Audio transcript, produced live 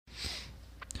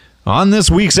On this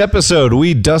week's episode,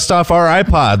 we dust off our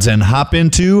iPods and hop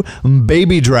into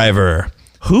Baby Driver.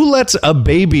 Who lets a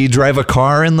baby drive a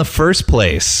car in the first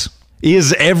place?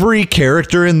 Is every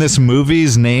character in this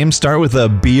movie's name start with a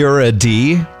B or a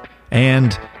D?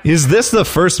 And is this the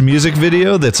first music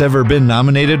video that's ever been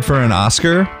nominated for an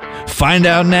Oscar? Find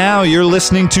out now. You're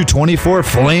listening to 24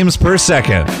 Flames Per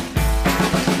Second.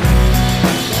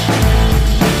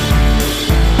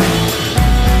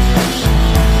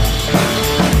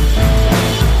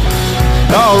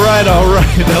 All right.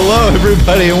 Hello,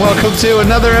 everybody, and welcome to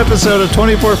another episode of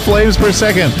 24 Flames Per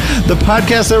Second, the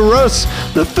podcast that roasts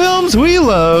the films we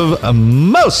love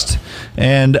most.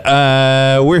 And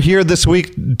we're here this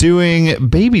week doing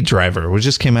Baby Driver, which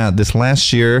just came out this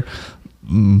last year.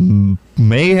 I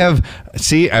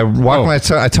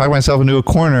talked myself into a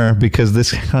corner because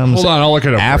this comes Hold on, I'll look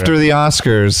it up after the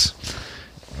Oscars.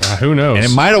 Who knows? And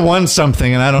it might have won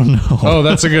something, and I don't know. Oh,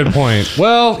 that's a good point.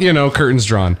 Well, curtains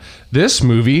drawn. This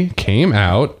movie came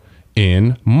out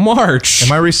in March.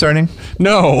 Am I restarting?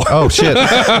 No. Oh, shit.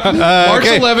 March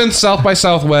 11th, South by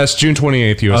Southwest, June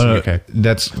 28th, US and UK.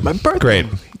 That's my birthday. Great.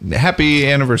 Happy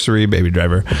anniversary, Baby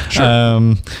Driver.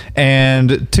 Sure.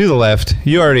 And to the left,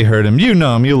 you already heard him. You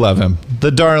know him. You love him.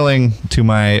 The darling to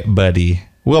my buddy,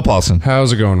 Will Paulson.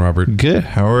 How's it going, Robert? Good.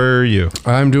 How are you?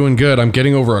 I'm doing good. I'm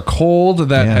getting over a cold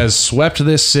that has swept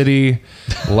this city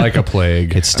like a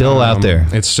plague. It's still out there.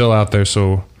 It's still out there,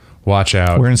 so watch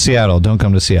out. We're in Seattle. Don't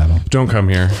come to Seattle. Don't come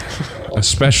here.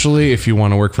 Especially if you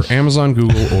want to work for Amazon,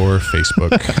 Google, or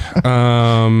Facebook.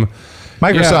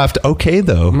 Microsoft, okay,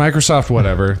 though. Microsoft,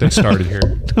 whatever. They started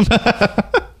here.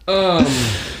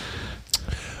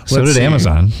 So did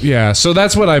Amazon. Yeah, so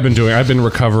that's what I've been doing. I've been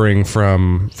recovering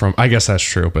from I guess that's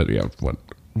true, but yeah,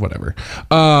 whatever.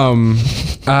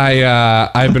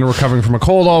 I've been recovering from a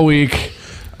cold all week.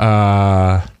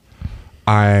 I'm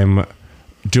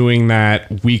doing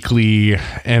that weekly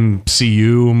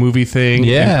MCU movie thing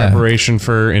in preparation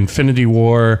for Infinity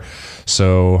War.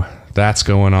 So that's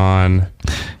going on.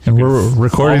 And we're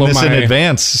recording this in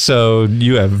advance, so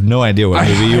you have no idea what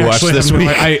movie you watched this week.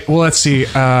 Well, let's see.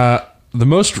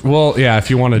 If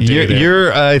you want to do it.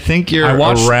 I think you're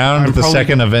around the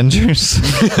second Avengers.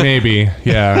 Maybe,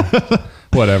 yeah.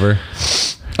 Whatever.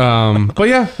 But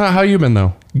yeah, how you been,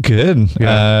 though? Good.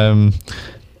 Yeah.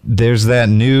 There's that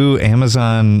new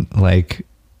Amazon,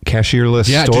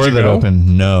 cashierless store that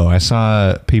opened. No, I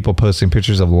saw people posting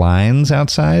pictures of lines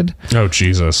outside. Oh,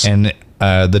 Jesus. And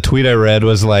the tweet I read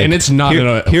was like, and it's not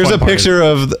here's a picture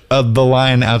of the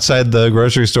line outside the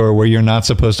grocery store where you're not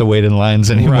supposed to wait in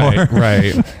lines anymore.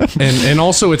 Right. and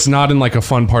also it's not in a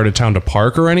fun part of town to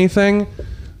park or anything.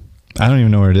 I don't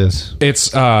even know where it is.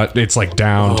 It's like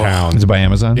downtown. Is it by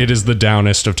Amazon? It is the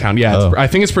downest of town. Yeah, I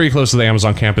think it's pretty close to the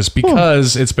Amazon campus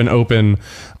because it's been open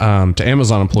to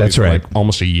Amazon employees for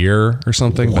almost a year or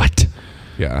something. What?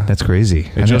 Yeah. That's crazy.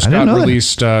 It just got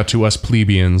released to us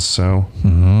plebeians, so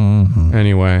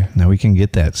anyway. Now we can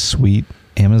get that sweet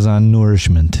Amazon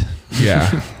nourishment.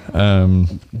 Yeah.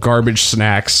 Garbage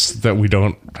snacks that we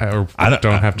don't have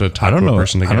to talk to a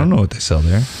person to get. I don't know what they sell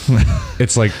there.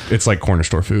 It's like corner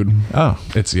store food. Oh.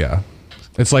 It's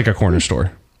like a corner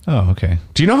store. Oh, okay.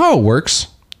 Do you know how it works?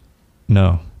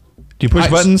 No. Do you push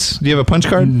buttons? Do you have a punch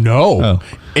card? No. Oh.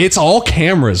 It's all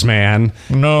cameras, man.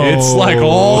 No. It's like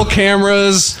all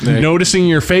cameras noticing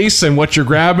your face and what you're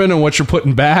grabbing and what you're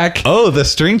putting back. Oh, the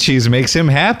string cheese makes him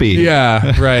happy.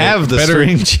 Yeah, right. Have the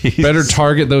string cheese. Better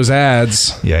target those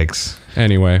ads. Yikes.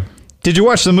 Anyway. Did you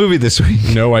watch the movie this week?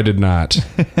 No, I did not.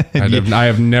 I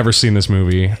have never seen this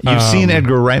movie. You've seen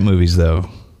Edgar Wright movies, though.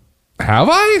 Have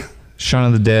I? Shaun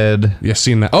of the Dead. Yeah,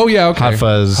 seen that. Oh, yeah, okay.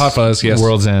 Hot Fuzz, yes.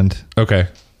 World's End. Okay.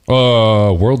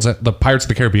 World's End, the Pirates of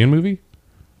the Caribbean movie?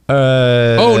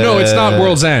 No, it's not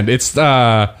World's End. It's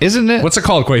isn't it? What's it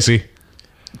called, Quasey?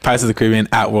 Pirates of the Caribbean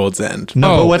at World's End.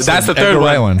 No, but that's the third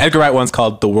one. Edgar Wright one's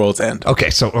called The World's End.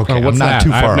 Okay, I'm what's not that? too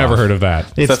far I've never off. heard of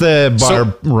that. It's the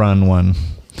bar run one.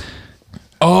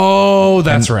 Oh,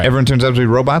 that's right. Everyone turns out to be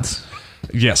robots?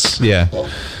 Yes. Yeah.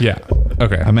 Yeah.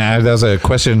 Okay. I mean, that was a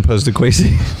question posed to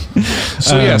Quasey.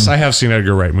 So yes, I have seen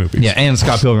Edgar Wright movies. Yeah, and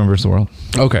Scott Pilgrim vs. the World.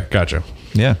 Okay, gotcha.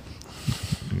 Yeah.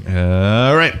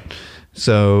 All right.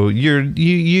 So you I'm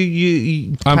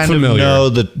kind familiar. of know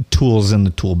the tools in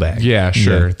the tool bag. Yeah,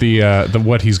 sure. Yeah. The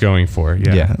what he's going for.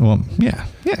 Yeah. Yeah. Well, yeah.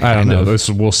 I don't know.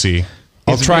 We'll see.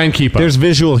 I'll try and keep up. There's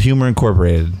visual humor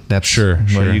incorporated. That's sure.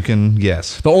 You can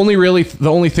guess. The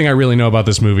only thing I really know about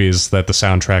this movie is that the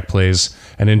soundtrack plays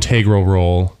an integral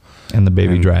role. And the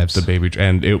baby drives.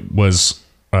 And it was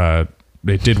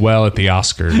it did well at the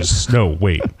Oscars. No,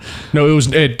 wait. No,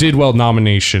 it did well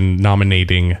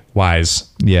nominating wise.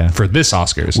 Yeah. For this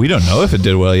Oscars. We don't know if it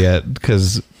did well yet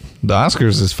because the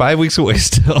Oscars is 5 weeks away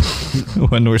still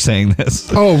when we're saying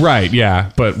this. Oh, right.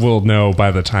 Yeah. But we'll know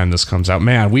by the time this comes out.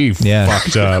 Man, we've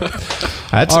fucked up.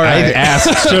 All right. I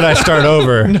asked, should I start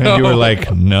over? And you were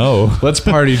like, no. Let's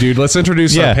party, dude. Let's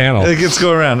introduce our panel. Let's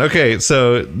go around. Okay.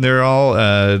 So they're all,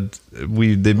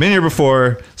 they've been here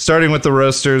before, starting with the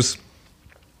roasters.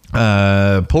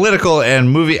 Political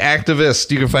and movie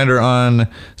activist. You can find her on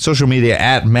social media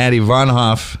at Maddie Von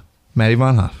Hoff. Maddie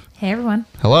Von Hoff. Hey, everyone.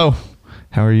 Hello.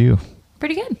 How are you?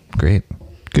 Pretty good. Great.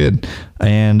 Good.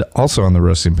 And also on the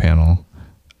roasting panel,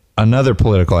 another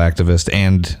political activist,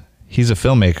 and he's a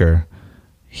filmmaker.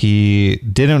 He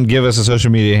didn't give us a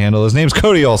social media handle. His name's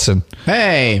Cody Olson.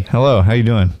 Hey. Hello. How you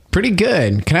doing? Pretty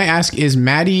good. Can I ask, is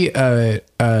Maddie a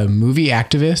movie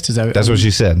activist? That's what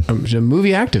she said. A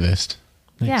movie activist.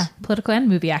 Nice. Yeah, political and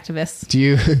movie activists.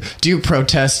 Do you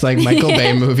protest like Michael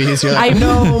Bay movies? You're like, I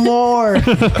no more.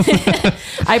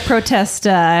 I protest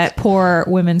poor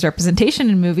women's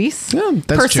representation in movies,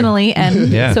 personally true.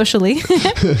 and socially.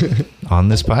 On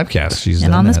this podcast, she's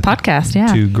and done on this that podcast,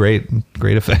 to great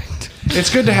effect.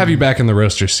 It's good to have you back in the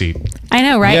roaster seat. I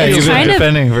know, right? Yeah, it's you've been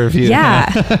defending for a few.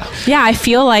 Yeah, yeah. I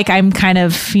feel like I'm kind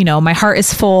of, my heart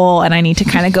is full, and I need to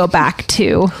kind of go back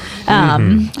to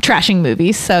trashing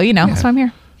movies. So that's why I'm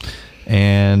here.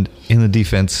 And in the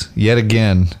defense, yet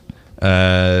again,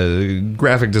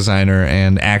 graphic designer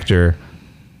and actor.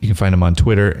 You can find him on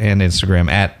Twitter and Instagram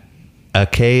at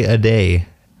Akayday,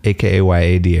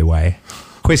 Akayday.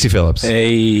 Quasi Phillips.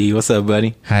 Hey, what's up,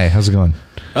 buddy? Hi, how's it going?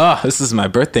 Oh, this is my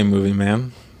birthday movie,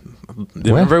 man.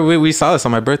 Remember we saw this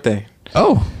on my birthday.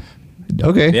 Oh,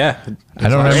 okay. Yeah. I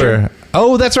don't remember.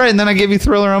 Oh, that's right. And then I gave you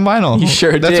Thriller on vinyl. You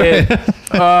sure that's did. Right.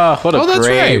 Oh, what a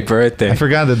great birthday. I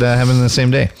forgot that happened the same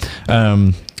day.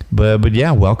 But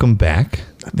yeah, welcome back.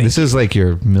 This is like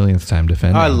your millionth time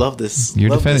defending. Oh, I love this. You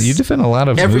defend a lot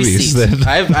of every movies. Seat.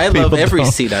 I love every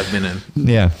don't. seat I've been in.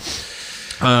 Yeah.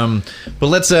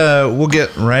 But we'll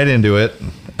get right into it.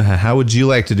 How would you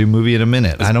like to do movie in a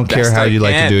minute? I don't care how you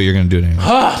like to do it. You're going to do it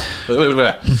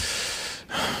anyway.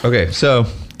 Okay, so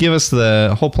give us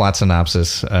the whole plot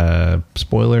synopsis,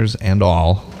 spoilers and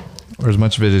all, or as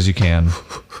much of it as you can,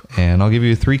 and I'll give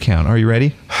you a 3 count. Are you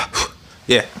ready?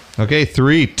 Yeah. Okay,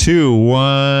 3, 2,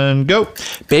 1, go.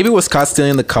 Baby was caught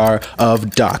stealing the car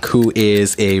of Doc, who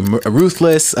is a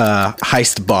ruthless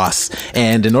heist boss.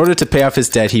 And in order to pay off his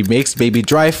debt, he makes Baby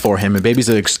drive for him. And Baby's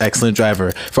an excellent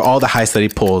driver for all the heists that he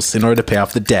pulls in order to pay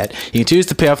off the debt. He continues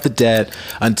to pay off the debt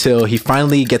until he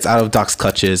finally gets out of Doc's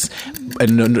clutches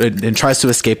and tries to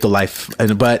escape the life.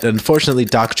 But unfortunately,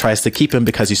 Doc tries to keep him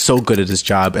because he's so good at his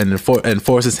job and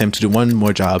forces him to do one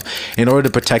more job in order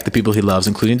to protect the people he loves,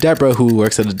 including Deborah, who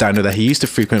works at a diner that he used to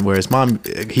frequent where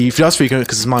he does frequent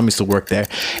because his mom used to work there,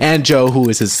 and Joe, who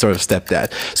is his sort of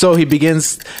stepdad. So he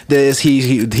begins this,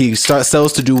 he starts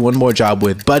to do one more job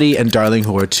with Buddy and Darling,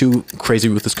 who are 2 crazy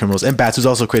ruthless criminals, and Bats, who's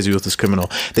also a crazy ruthless criminal.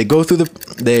 They go through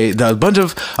a bunch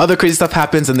of other crazy stuff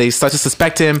happens, and they start to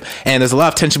suspect him, and there's a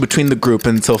lot of tension between the group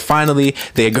until finally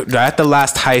they're at the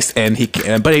last heist, and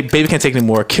Baby can't take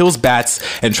anymore, kills Bats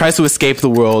and tries to escape the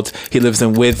world he lives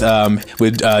in with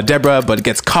Deborah, but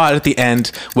gets caught at the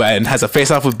end and has a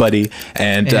face-off with Buddy,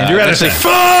 and you're actually,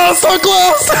 so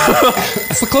close.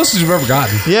 That's the closest you've ever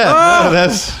gotten. Yeah, no,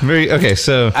 that's very okay.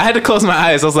 So I had to close my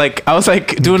eyes. I was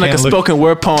like doing like a spoken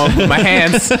word poem with my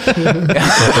hands.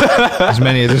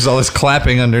 There's all this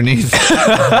clapping underneath.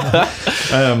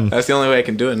 That's the only way I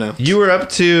can do it now. You were up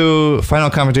to Final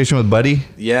Confrontation with Buddy.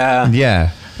 Yeah.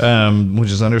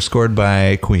 Which is underscored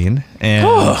by Queen,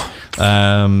 and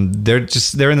they're in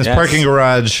this parking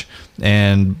garage,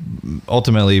 and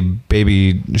ultimately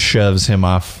Baby shoves him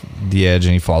off the edge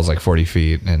and he falls like 40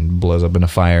 feet and blows up in a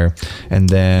fire, and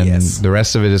then the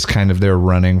rest of it is kind of they're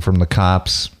running from the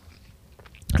cops,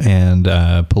 and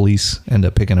police end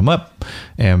up picking him up,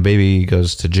 and Baby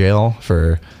goes to jail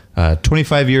for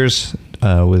 25 years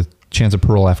with chance of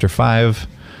parole after 5.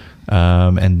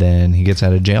 And then he gets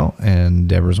out of jail, and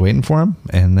Deborah's waiting for him,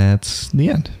 and that's the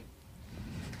end.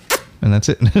 And that's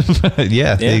it.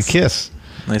 They kiss.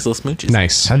 Nice little smooches.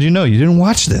 Nice. How'd you know? You didn't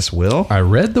watch this, Will? I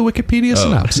read the Wikipedia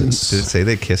synopsis. Did it say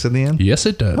they kiss at the end? Yes,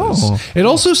 it does. Oh. It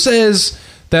also says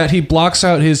that he blocks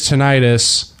out his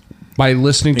tinnitus by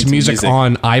listening to music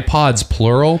on iPods,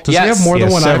 plural. Does he have more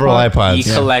than one several iPods? He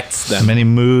collects them. Many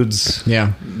moods.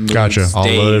 Yeah. Gotcha. All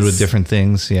loaded with different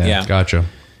things. Yeah. Gotcha.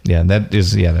 Yeah,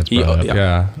 that's brought up.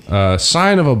 Yeah.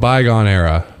 Sign of a bygone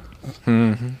era.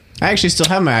 Mm-hmm. I actually still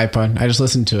have my iPod. I just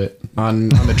listened to it on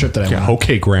the trip that I went on.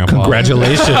 Okay, Grandpa.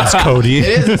 Congratulations, Cody.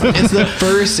 It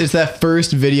is. It's that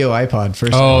first video iPod.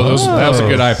 That was a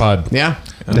good iPod. Yeah.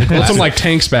 Put some like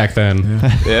tanks back then.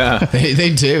 Yeah.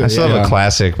 They do. I still have a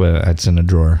classic, but it's in a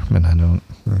drawer, and I don't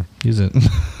use it.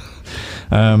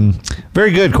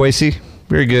 Very good, Kwesi.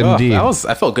 Very good indeed.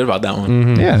 I felt good about that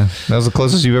one. Yeah, that was the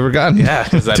closest you've ever gotten. Yeah,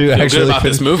 because I feel good about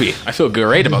this movie. I feel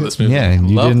great about this movie. Yeah,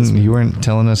 you weren't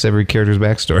telling us every character's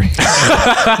backstory.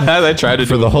 I tried to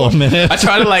for the whole minute. I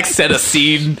tried to like set a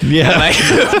scene. Yeah, and, like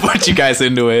put you guys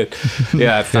into it.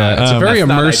 Yeah, it's a very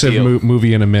immersive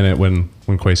movie in a minute when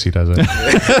Kwesi does it.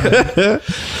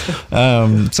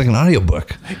 It's like an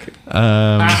audiobook.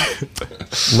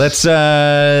 Let's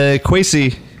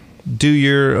Kwesi, do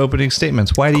your opening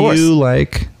statements. Why do you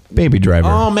like Baby Driver?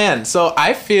 Oh man, so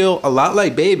I feel a lot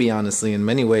like Baby, honestly, in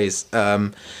many ways.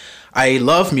 I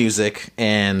love music,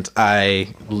 and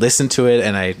I listen to it,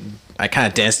 and I kind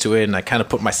of dance to it, and I kind of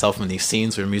put myself in these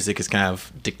scenes where music is kind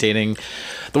of dictating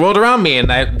the world around me, and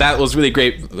that was really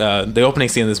great. The opening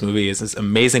scene of this movie is this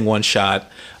amazing one shot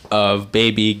of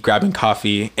Baby grabbing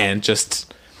coffee and just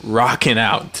rocking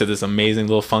out to this amazing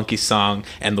little funky song,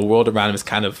 and the world around him is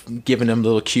kind of giving him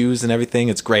little cues and everything.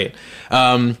 It's great.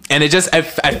 And it just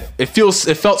it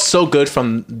felt so good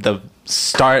from the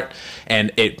start,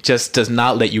 and it just does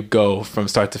not let you go from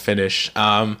start to finish.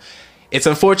 It's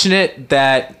unfortunate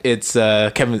that it's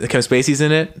Kevin Spacey's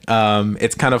in it.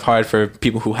 It's kind of hard for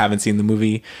people who haven't seen the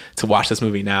movie to watch this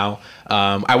movie now.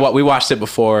 We watched it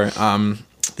before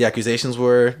the accusations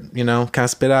were kind of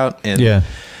spit out, and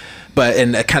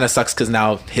and it kind of sucks because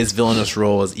now his villainous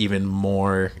role is even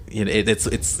more.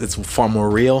 It's far more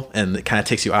real, and it kind of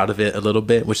takes you out of it a little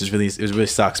bit, which is really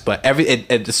sucks. But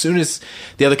as soon as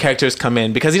the other characters come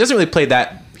in, because he doesn't really play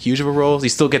that huge of a role, you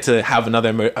still get to have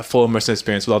a full immersive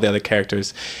experience with all the other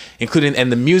characters, including, and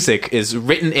the music is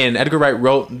written in. Edgar Wright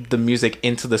wrote the music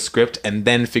into the script and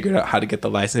then figured out how to get the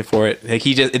license for it. Like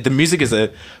the music is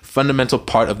a fundamental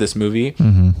part of this movie.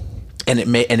 Mm-hmm. And it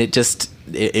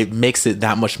makes it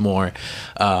that much more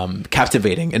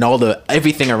captivating, and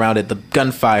everything around it, the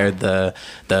gunfire, the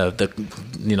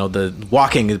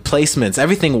walking, the placements,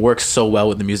 everything works so well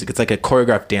with the music. It's like a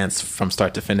choreographed dance from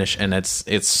start to finish, and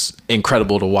it's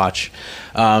incredible to watch.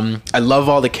 I love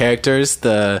all the characters.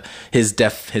 His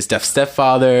deaf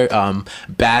stepfather,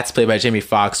 Bats, played by Jamie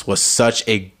Foxx, was such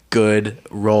a good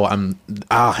role.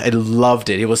 I loved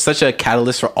it. It was such a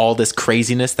catalyst for all this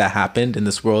craziness that happened in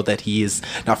this world that he is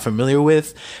not familiar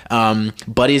with.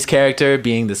 Buddy's character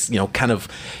being this, kind of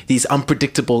these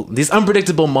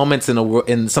unpredictable moments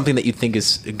in something that you think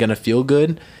is gonna feel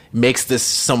good makes this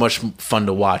so much fun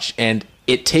to watch, and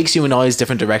it takes you in all these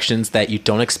different directions that you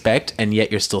don't expect, and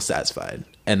yet you're still satisfied,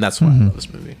 and that's why I love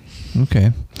this movie.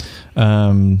 Okay.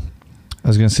 I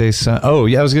was going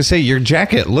to say, your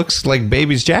jacket looks like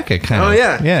Baby's jacket, kind of. Oh,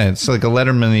 yeah. Yeah, it's like a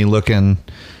Letterman-y looking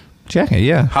jacket,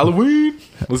 yeah. Halloween.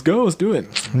 Let's go. Let's do it.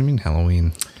 What do you mean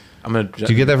Halloween? Do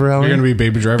you get that for Halloween? You're going to be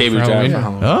Baby Driver for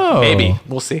Halloween? Oh. Maybe.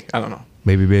 We'll see. I don't know.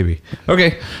 Baby.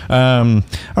 Okay. All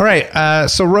right.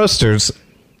 So, Roasters,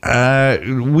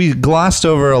 we glossed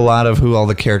over a lot of who all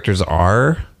the characters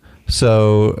are.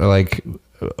 So,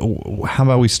 how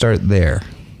about we start there?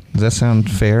 Does that sound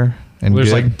fair? And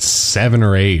there's good? like 7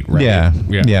 or 8, right?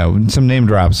 Yeah. Some name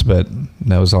drops, but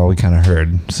that was all we kind of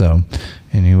heard. So,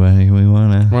 anyway,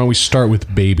 why don't we start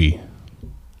with Baby?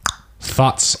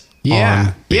 Thoughts?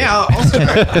 Yeah, I'll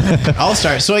start. I'll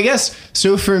start. So I guess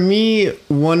for me,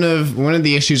 one of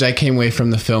the issues I came away from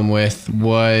the film with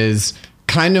was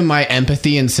kind of my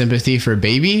empathy and sympathy for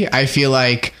Baby. I feel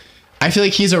like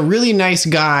he's a really nice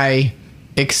guy,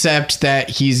 except that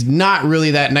he's not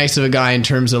really that nice of a guy in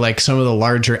terms of like some of the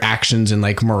larger actions and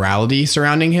like morality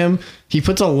surrounding him. He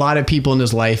puts a lot of people in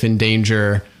his life in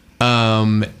danger.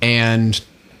 And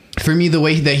for me, the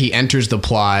way that he enters the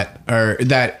plot, or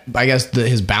that I guess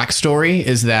his backstory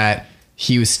is that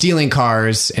he was stealing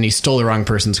cars and he stole the wrong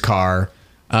person's car.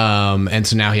 And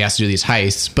so now he has to do these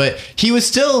heists, but he was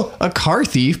still a car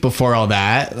thief before all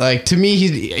that. Like, to me,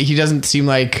 he doesn't seem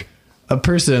like a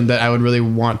person that I would really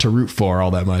want to root for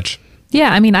all that much.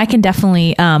 Yeah, I mean, I can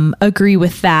definitely agree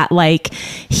with that. Like,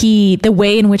 the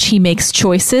way in which he makes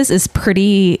choices is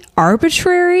pretty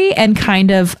arbitrary and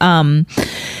kind of, and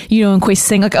Kwesi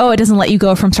saying like, oh, it doesn't let you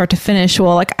go from start to finish.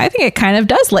 Well, like, I think it kind of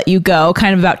does let you go,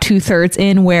 kind of about 2/3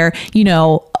 in, where,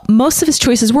 most of his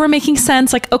choices were making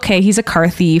sense. Like, okay, he's a car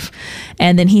thief,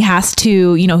 and then he has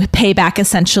to, you know, pay back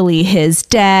essentially his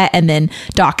debt, and then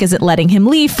Doc isn't letting him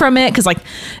leave from it because, like,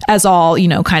 as all, you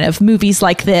know, kind of movies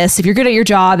like this, if you're good at your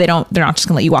job, they're not just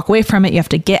gonna let you walk away from it. You have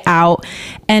to get out.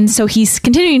 And so he's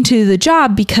continuing to do the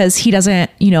job because he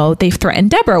doesn't, you know, they've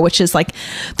threatened Deborah, which is like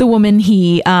the woman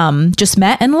he just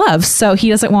met and loves. So he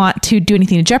doesn't want to do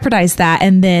anything to jeopardize that.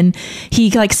 And then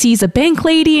he like sees a bank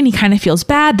lady and he kind of feels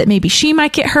bad that maybe she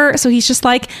might get hurt. So he's just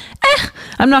like,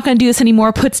 I'm not going to do this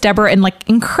anymore. Puts Deborah in like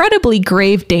incredibly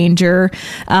grave danger,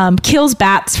 kills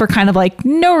Bats for kind of like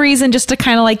no reason, just to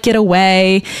kind of like get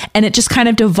away. And it just kind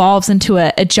of devolves into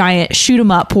a giant shoot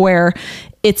 'em up where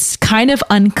it's kind of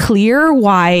unclear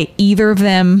why either of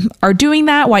them are doing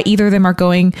that, why either of them are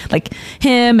going, like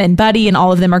him and Buddy and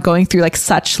all of them are going through like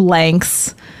such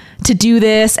lengths to do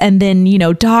this. And then, you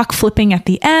know, Doc flipping at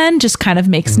the end just kind of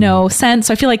makes no sense.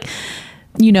 So I feel like,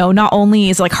 you know, not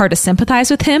only is it like hard to sympathize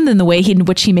with him, then the way in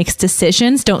which he makes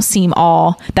decisions don't seem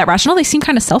all that rational. They seem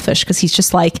kind of selfish because he's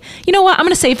just like, you know what, I'm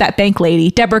going to save that bank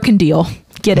lady. Deborah can deal.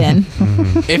 Get in.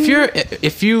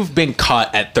 If you've been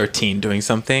caught at 13 doing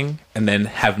something and then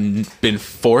have been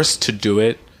forced to do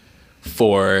it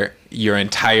for your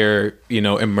entire, you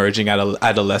know, emerging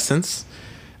adolescence,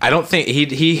 I don't think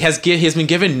he has been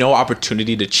given no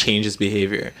opportunity to change his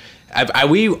behavior.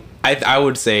 I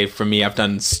would say for me, I've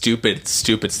done stupid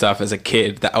stuff as a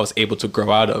kid that I was able to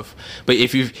grow out of. But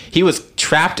he was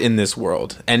trapped in this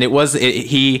world, and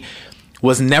he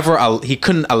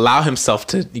couldn't allow himself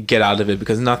to get out of it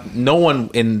because no one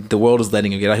in the world was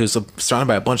letting him get out. He was surrounded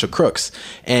by a bunch of crooks,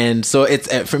 and so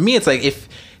it's for me, it's like if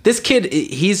this kid,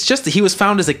 he was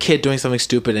found as a kid doing something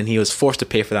stupid, and he was forced to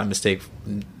pay for that mistake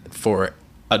for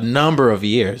a number of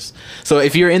years. So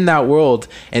if you're in that world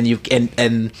and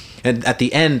at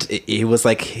the end it was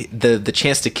like the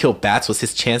chance to kill Bats was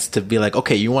his chance to be like,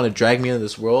 okay, you want to drag me into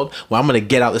this world, well, I'm gonna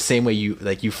get out the same way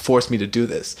you forced me to do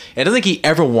this. And I don't think he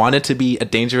ever wanted to be a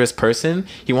dangerous person.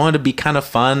 He wanted to be kind of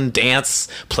fun, dance,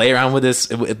 play around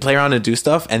and do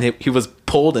stuff, and he was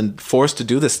pulled and forced to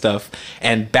do this stuff,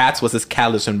 and Bats was his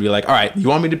catalyst and be like, all right, you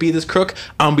want me to be this crook,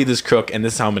 I'm gonna be this crook, and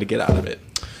this is how I'm gonna get out of it.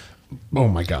 Oh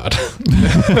my God.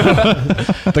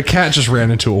 The cat just ran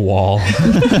into a wall.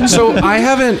 So I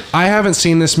haven't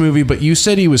seen this movie, but you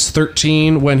said he was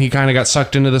 13 when he kind of got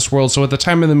sucked into this world. So at the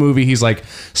time of the movie, he's like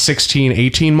 16,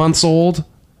 18 months old.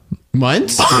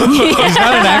 Months? He's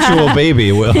not an actual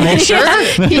baby, Will. Are you sure?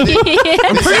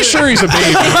 I'm pretty sure he's a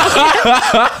baby.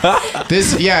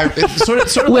 It's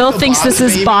sort of Will like thinks this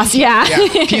is baby. boss. Yeah.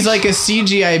 He's like a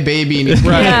CGI baby, and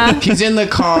he's, he's in the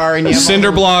car, and you have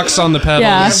Cinder blocks on the pedals.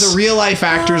 Yeah. you have the real life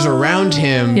actors around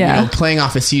him, Yeah. you know, playing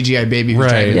off a CGI baby who's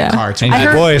driving Yeah. the car. And I he's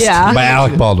heard- voiced yeah. by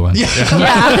Alec Baldwin.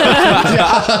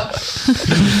 Yeah.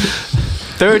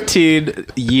 13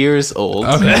 years old.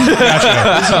 Okay.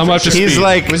 Gotcha. I'm up to He's speed.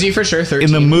 like Was he for sure 13?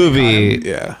 in the movie.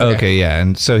 Yeah. Okay, yeah.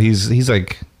 And so he's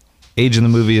like, age in the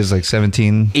movie is like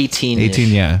 17. 18. 18,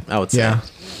 yeah. I would say. Yeah.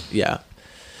 Yeah.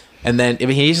 And then I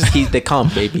mean they call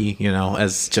him baby, you know,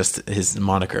 as just his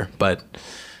moniker. But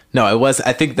no,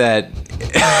 I think that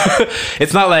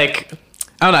it's not like,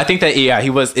 I don't know, I think that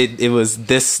it was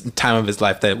this time of his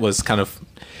life that was kind of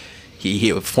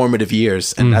he formative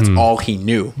years, and that's all he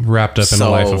knew. Wrapped up in a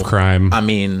life of crime. I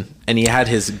mean, and he had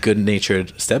his good-natured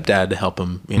stepdad to help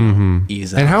him, you know,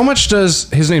 ease out. And how much does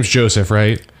his name's Joseph,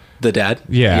 right? The dad?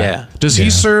 Yeah. Does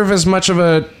he serve as much of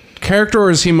a character,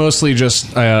 or is he mostly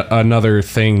just another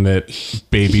thing that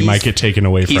baby might get taken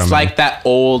away from? He's like the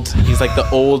old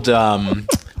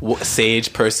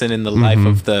sage person in the life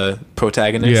of the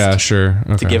protagonist. Yeah, sure.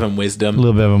 Okay. To give him wisdom. A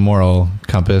little bit of a moral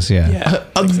compass, yeah.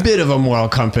 A bit of a moral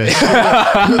compass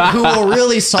who will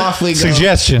really softly go,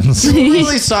 Suggestions.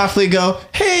 really softly go,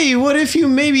 hey, what if you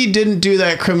maybe didn't do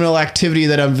that criminal activity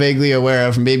that I'm vaguely aware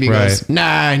of? And baby goes,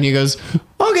 nah, and he goes,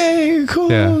 okay,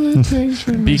 cool. Yeah. Thanks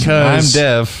very much. Because I'm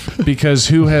deaf. Because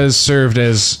who has served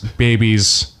as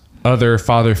baby's other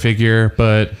father figure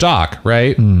but Doc,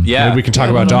 right? Yeah. Maybe we can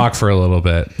talk about Doc for a little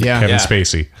bit. Yeah. Kevin Yeah.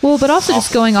 Spacey. Well, but also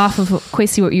just going off of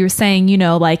Kwesi, what you were saying, you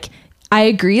know, like I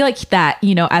agree, like that,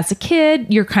 you know, as a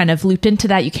kid, you're kind of looped into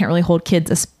that. You can't really hold kids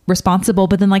as responsible.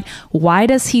 But then, like, why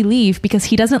does he leave? Because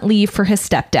he doesn't leave for his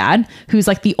stepdad, who's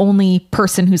like the only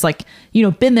person who's like, you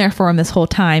know, been there for him this whole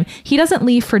time. He doesn't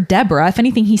leave for Deborah. If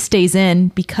anything, he stays in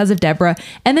because of Deborah.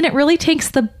 And then it really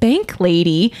takes the bank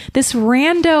lady, this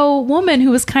rando woman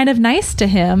who was kind of nice to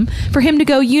him, for him to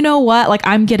go, you know what, like,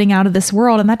 I'm getting out of this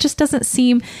world. And that just doesn't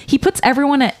seem, he puts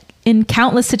everyone in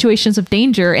countless situations of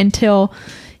danger until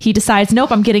he decides,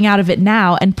 nope, I'm getting out of it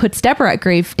now, and puts Deborah at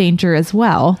grave danger as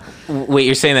well. Wait,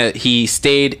 you're saying that he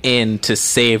stayed in to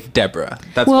save Deborah?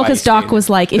 That's Well, why he because Doc stayed was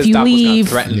in. like, if 'Cause you Doc was gonna leave,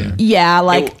 threaten him. I'm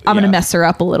gonna Yeah. mess her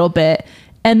up a little bit.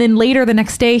 And then later the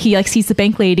next day, he like sees the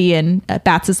bank lady, and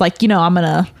Bats is like, I'm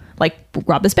gonna like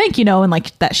rob this bank, and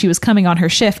like that she was coming on her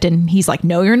shift, and he's like,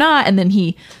 no, you're not. And then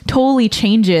he totally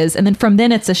changes, and then from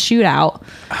then it's a shootout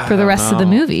for the rest of the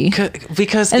movie.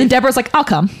 Because And then Deborah's like, I'll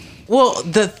come. Well,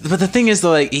 but the thing is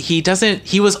though, like he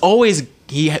was always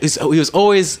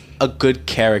a good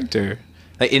character.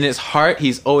 Like in his heart,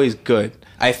 he's always good.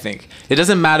 I think it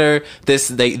doesn't matter.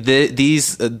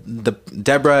 The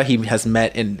Deborah he has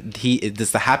met, and this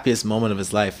is the happiest moment of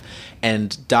his life,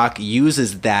 and Doc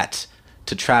uses that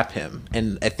to trap him,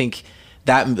 and I think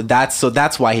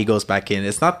that's why he goes back in.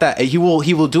 It's not that he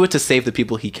will do it to save the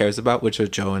people he cares about, which are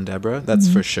Joe and Deborah.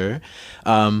 That's for sure.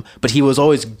 But he was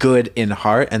always good in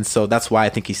heart, and so that's why I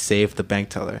think he saved the bank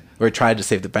teller, or tried to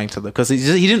save the bank teller, because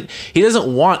he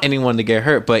doesn't want anyone to get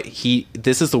hurt, but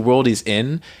this is the world he's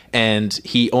in, and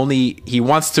he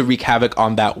wants to wreak havoc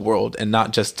on that world and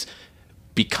not just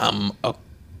become a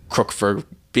crook for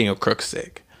being a crook's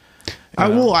sake.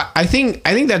 I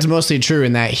think that's mostly true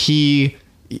in that he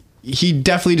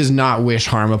definitely does not wish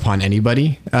harm upon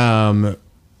anybody. And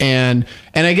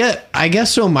I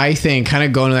guess so. My thing, kind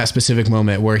of going to that specific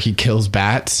moment where he kills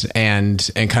Bats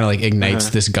and kind of like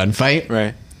ignites this gunfight,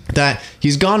 Right. That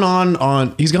he's gone on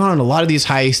a lot of these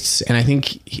heists, and I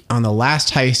think on the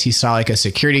last heist he saw like a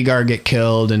security guard get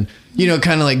killed, and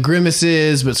kind of like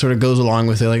grimaces, but sort of goes along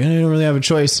with it, like I don't really have a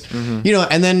choice,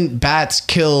 And then Bats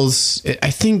kills.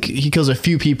 I think he kills a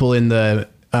few people in the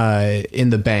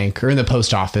bank or in the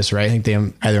post office, right? I think they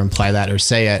either imply that or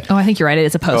say it. Oh, I think you're right. It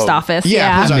is a post office.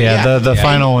 Yeah, post office. Yeah, the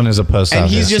final one is a post And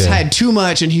office. he's just yeah. had too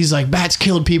much, and he's like, Bats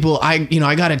killed people. I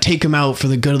got to take him out for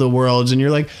the good of the world. And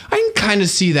you're like, I can kind of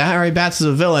see that. All right, Bats is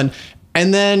a villain.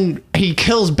 And then he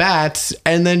kills Bats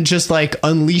and then just like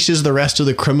unleashes the rest of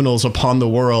the criminals upon the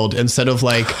world, instead of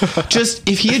like just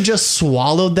if he had just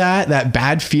swallowed that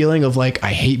bad feeling of like,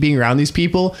 I hate being around these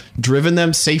people, driven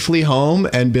them safely home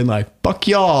and been like, fuck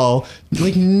y'all.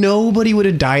 Like nobody would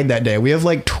have died that day. We have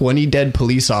like 20 dead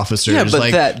police officers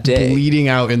like that day, bleeding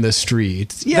out in the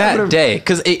streets. Yeah, that day.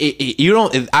 Because you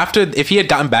don't, if he had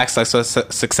gotten back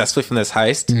successfully from this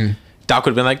heist, Doc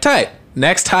would have been like, tight.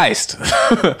 Next heist.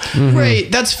 Right,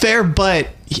 that's fair, but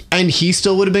he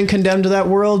still would have been condemned to that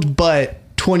world, but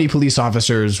 20 police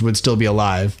officers would still be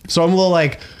alive. So I'm a little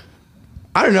like,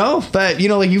 I don't know, but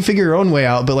like you figure your own way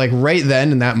out, but like right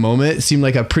then in that moment it seemed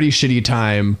like a pretty shitty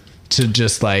time to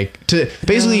just like to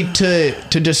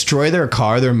destroy their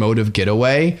car, their mode of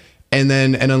getaway, and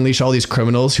unleash all these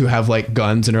criminals who have like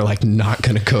guns and are like not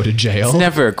gonna go to jail. It's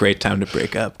never a great time to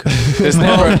break up. There's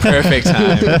never a perfect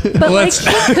time. But like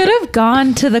he could have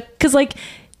gone to because like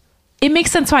it makes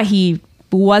sense why he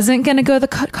wasn't going to go to the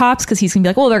cops, because he's going to be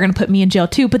like, well, they're going to put me in jail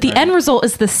too. But the end result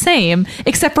is the same,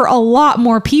 except for a lot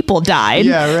more people died.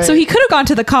 Yeah, right. So he could have gone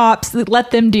to the cops,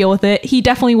 let them deal with it. He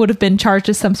definitely would have been charged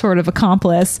as some sort of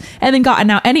accomplice and then gotten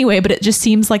out anyway. But it just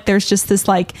seems like there's just this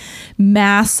like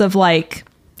mass of like,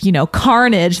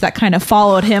 carnage that kind of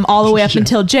followed him all the way up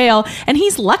until jail. And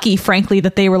he's lucky, frankly,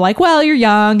 that they were like, well, you're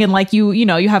young and like you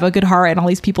have a good heart and all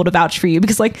these people to vouch for you,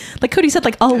 because like Cody said,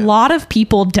 like a lot of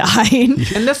people died.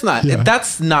 And that's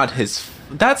not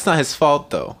his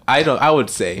fault though. I would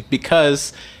say,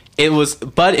 because it was,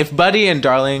 but if Buddy and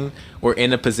Darling were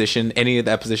in any of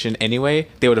that position anyway,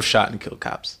 they would have shot and killed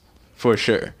cops for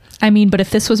sure. I mean, but if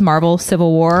this was Marvel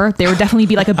Civil War, there would definitely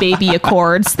be like a baby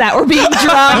accords that were being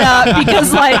drawn up,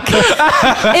 because like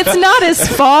it's not his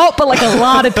fault, but like a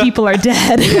lot of people are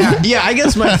dead. Yeah, I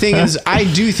guess my thing is, I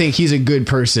do think he's a good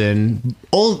person.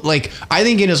 I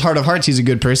think in his heart of hearts he's a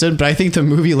good person, but I think the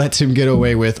movie lets him get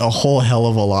away with a whole hell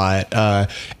of a lot.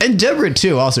 And Deborah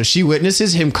too, also, she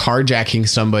witnesses him carjacking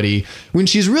somebody when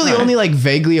she's really only like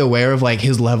vaguely aware of like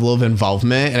his level of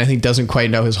involvement, and I think doesn't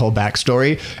quite know his whole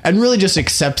backstory, and really just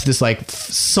accepts this like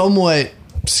somewhat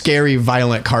scary,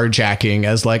 violent carjacking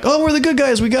as like, oh, we're the good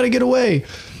guys, we got to get away.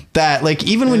 That like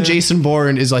even when Jason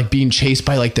Bourne is like being chased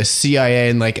by like the CIA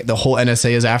and like the whole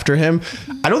NSA is after him,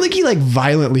 I don't think he like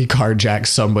violently carjacks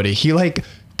somebody. He like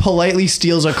politely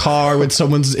steals a car when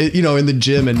someone's in the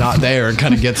gym and not there and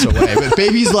kind of gets away. But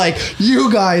Baby's like, you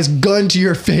guys, gun to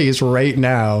your face right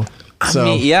now. So I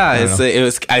mean, yeah, it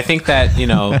was. I think that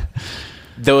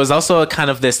there was also a kind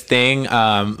of this thing,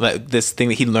 like this thing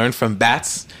that he learned from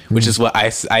Bats, which is what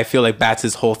I feel like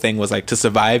Bats' whole thing was like, to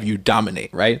survive, you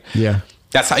dominate, right? Yeah.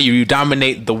 That's how you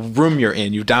dominate the room you're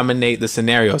in. You dominate the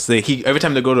scenario. So every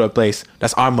time they go to a place,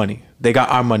 that's our money. They got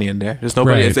our money in there. There's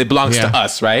nobody. Right. It belongs to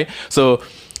us, right? So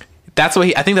I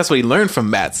think that's what he learned from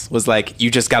Bats, was like,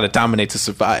 you just got to dominate to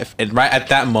survive. And right at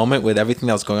that moment, with everything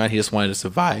that was going on, he just wanted to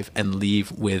survive and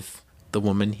leave with the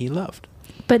woman he loved.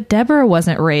 But Deborah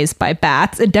wasn't raised by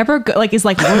bats, and Deborah is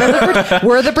like,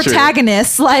 we're the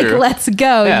protagonists. Like, True. let's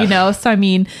go, Yeah. you know. So I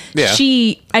mean, Yeah.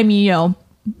 you know,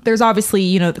 there's obviously,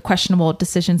 you know, the questionable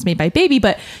decisions made by Baby,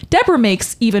 but Deborah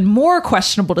makes even more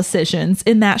questionable decisions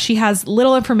in that she has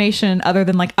little information other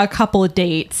than like a couple of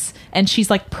dates, and she's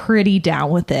like pretty down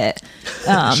with it.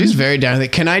 She's very down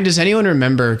with it. Does anyone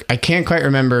remember? I can't quite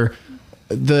remember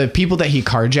the people that he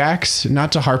carjacks.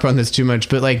 Not to harp on this too much,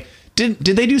 but like, did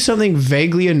they do something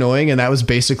vaguely annoying, and that was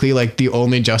basically like the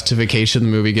only justification the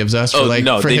movie gives us for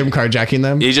him carjacking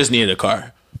them? He just needed a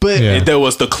car. But There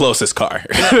was the closest car.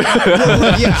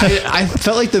 I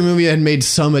felt like the movie had made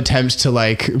some attempts to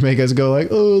like make us go like,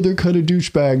 oh, they're kind of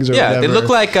douchebags or whatever. They look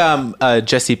like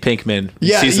Jesse Pinkman.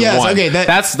 Yeah, season yes, 1. okay,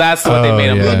 That's what they made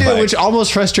him yeah. look They did, like. which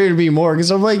almost frustrated me more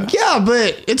because I'm like, yeah,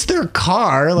 but it's their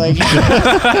car. Like,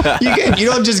 you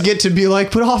don't just get to be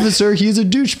like, but officer, he's a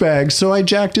douchebag, so I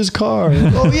jacked his car.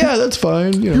 Oh yeah, that's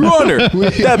fine. You know. Your Honor,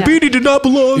 that beanie did not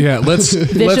belong. Yeah, let's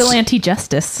Vigilante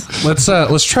justice. let's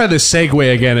try this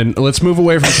segue again, and let's move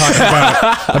away from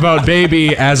talking about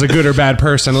Baby as a good or bad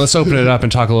person. Let's open it up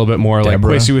and talk a little bit more, like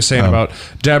Deborah. Quasi was saying about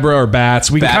Deborah or Bats.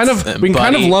 We can Bats kind and of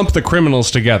Buddy. lump the criminals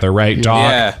together, right? Doc,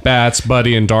 Yeah. Bats,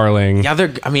 Buddy, and Darling. Yeah,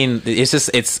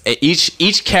 it's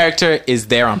each character is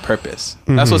there on purpose.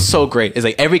 That's what's so great. Is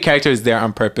like every character is there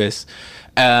on purpose.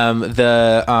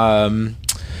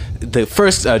 The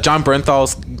first John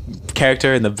Bernthal's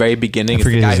character in the very beginning is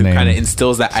the forget guy his who name. kind of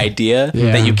instills that idea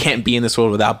that you can't be in this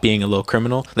world without being a little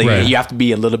criminal. Like Right. you have to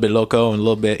be a little bit loco and a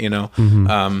little bit, you know,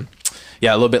 a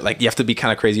little bit like you have to be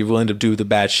kind of crazy, willing to do the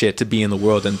bad shit to be in the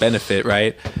world and benefit,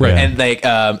 right? Right. And like,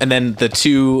 and then the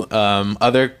two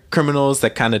other criminals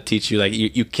that kind of teach you like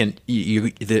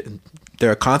there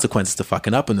are consequences to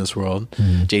fucking up in this world.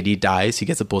 JD dies, he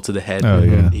gets a bullet to the head. Oh,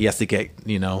 yeah. He has to get,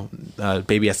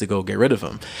 Baby has to go get rid of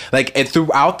him. Like, and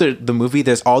throughout the movie,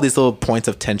 there's all these little points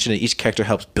of tension, and each character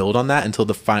helps build on that until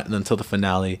the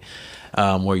finale,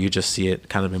 where you just see it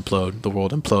kind of implode, the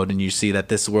world implode, and you see that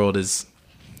this world is.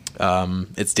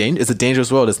 It's a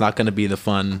dangerous world. It's not going to be the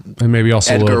fun And maybe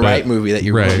also a Edgar little bit, Wright movie that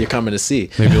you're right. coming to see.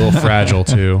 Maybe a little fragile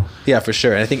too. Yeah, for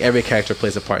sure. And I think every character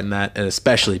plays a part in that, and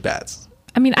especially Bats.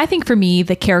 I mean, I think for me,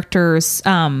 the characters,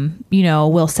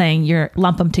 Will saying you're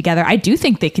lump them together. I do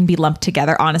think they can be lumped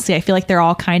together. Honestly, I feel like they're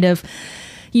all kind of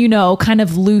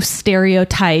loose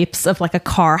stereotypes of like a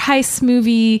car heist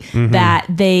movie that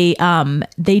they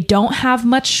don't have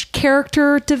much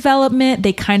character development.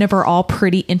 They kind of are all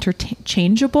pretty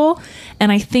interchangeable.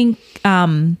 And I think,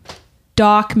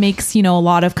 Doc makes, a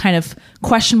lot of kind of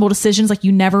questionable decisions. Like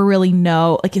you never really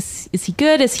know, like, is he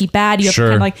good? Is he bad? You have to Sure.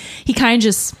 kind of like, he kind of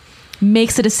just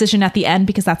makes a decision at the end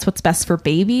because that's what's best for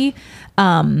Baby.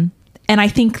 And I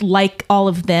think like all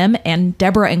of them, and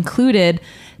Deborah included,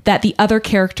 that the other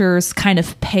characters kind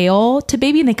of pale to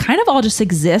Baby, and they kind of all just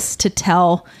exist to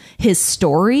tell his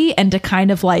story and to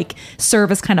kind of like serve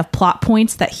as kind of plot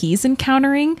points that he's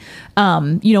encountering,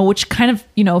 which kind of,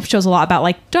 shows a lot about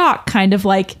like Doc kind of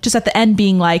like just at the end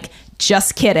being like,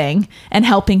 just kidding, and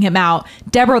helping him out.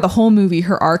 Deborah, the whole movie,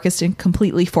 her arc is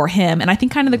completely for him. And I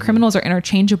think kind of the criminals are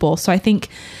interchangeable. So I think,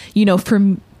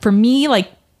 for me,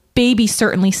 like Baby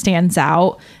certainly stands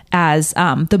out as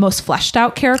the most fleshed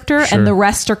out character, Sure. and the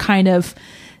rest are kind of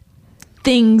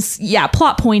things,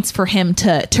 plot points for him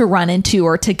to run into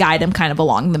or to guide him kind of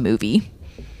along the movie.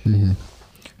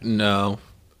 No.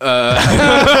 There are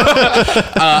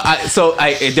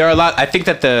a lot. I think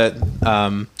that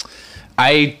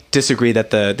I disagree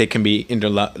that they can be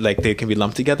they can be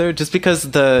lumped together just because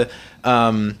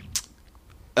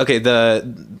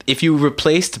if you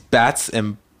replaced Bats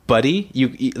and Buddy,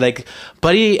 you like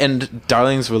Buddy and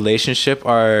Darling's relationship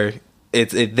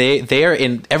they are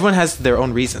in. Everyone has their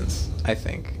own reasons, I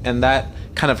think, and that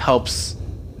kind of helps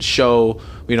show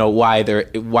why they're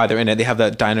in it. They have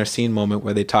that diner scene moment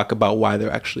where they talk about why they're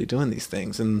actually doing these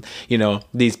things, and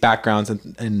these backgrounds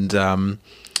and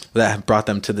that have brought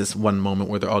them to this one moment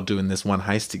where they're all doing this one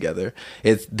heist together.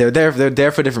 They're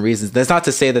there for different reasons. That's not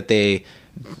to say that they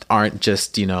aren't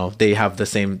just they have the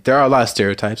same. There are a lot of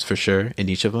stereotypes for sure in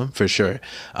each of them, for sure,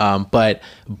 but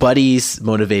Buddy's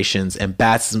motivations and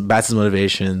Bats'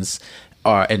 motivations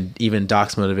and even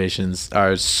Doc's motivations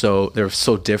they're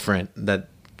so different that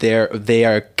they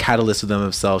are catalysts within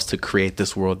themselves to create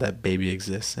this world that Baby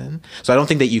exists in. So I don't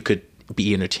think that you could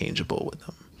be interchangeable with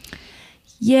them.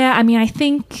 Yeah, I mean, I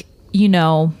think,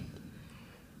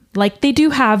 like they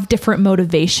do have different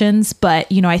motivations, but,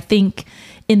 I think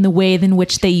in the way in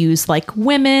which they use like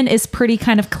women is pretty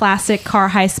kind of classic car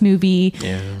heist movie.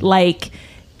 Like,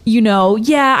 you know,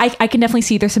 I can definitely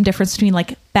see there's some difference between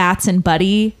like Bats and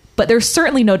Buddy, but there's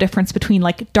certainly no difference between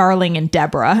like Darling and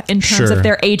Deborah in terms of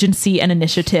their agency and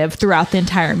initiative throughout the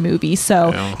entire movie.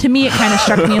 So to me, it kind of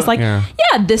struck me as like,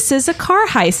 this is a car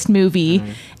heist movie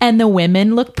and the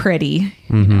women look pretty.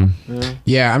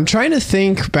 Yeah, I'm trying to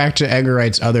think back to Edgar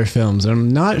Wright's other films. I'm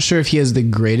not sure if he has the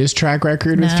greatest track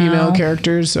record with female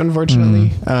characters,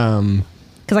 unfortunately.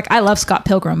 Because like I love Scott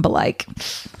Pilgrim, but like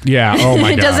oh my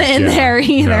god, it doesn't end there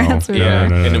either. That's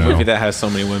weird. In a movie that has so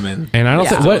many women. And I don't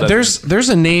think there's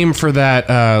a name for that,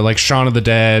 like Shaun of the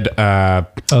Dead. The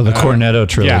Cornetto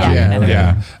trilogy.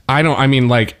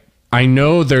 I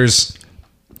know there's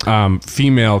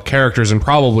female characters and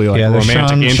probably like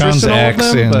romantic interest Sean's in all ex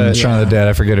of them, in but Shaun of the Dead.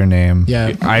 I forget her name.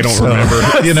 Yeah. I don't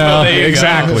remember. You know,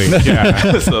 exactly.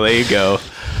 Yeah. So there you go.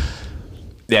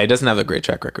 Yeah, he doesn't have a great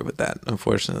track record with that,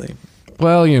 unfortunately.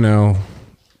 Well, you know,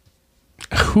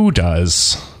 who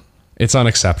does? It's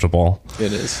unacceptable.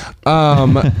 It is.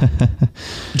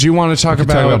 Do you want to talk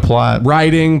about plot?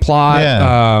 Writing, plot?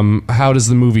 Yeah. How does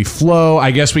the movie flow? I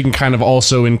guess we can kind of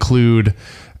also include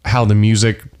how the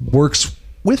music works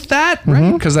with that,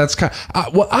 right? Because that's kind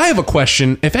of, well, I have a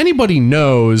question. If anybody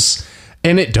knows,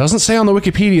 and it doesn't say on the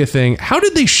Wikipedia thing, how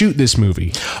did they shoot this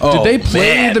movie? Did they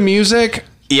play the music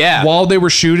while they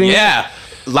were shooting it?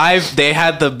 Live, they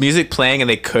had the music playing and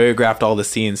they choreographed all the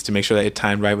scenes to make sure that it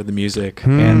timed right with the music.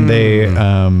 And they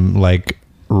like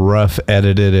rough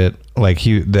edited it. Like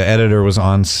the editor was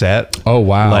on set. Oh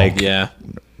wow!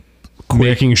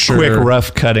 Quick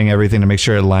rough cutting everything to make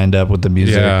sure it lined up with the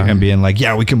music and being like,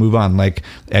 we can move on. Like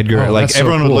Edgar,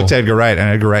 everyone would look to Edgar Wright and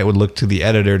Edgar Wright would look to the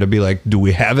editor to be like, do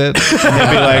we have it? And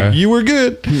they'd be like, you were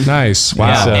good. Nice.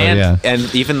 Wow. Yeah.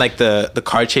 And even like the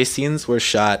car chase scenes were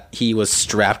shot, he was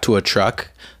strapped to a truck.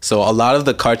 So a lot of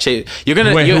the car chase, you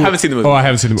haven't seen the movie. Oh, I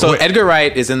haven't seen the movie. So Edgar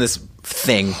Wright is in this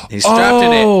thing. He's strapped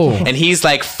in it and he's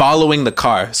like following the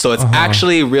car. So it's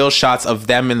actually real shots of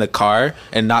them in the car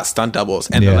and not stunt doubles.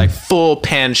 And they're like full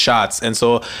pan shots. And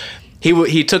so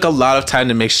he took a lot of time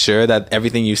to make sure that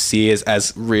everything you see is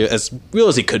as real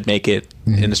as he could make it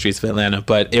in the streets of Atlanta.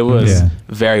 But it was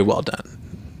very well done.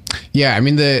 Yeah, I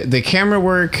mean the camera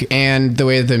work and the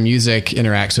way the music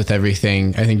interacts with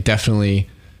everything, I think definitely,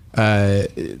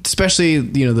 especially,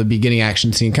 you know, the beginning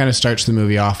action scene kind of starts the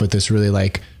movie off with this really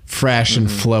like fresh and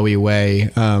flowy way.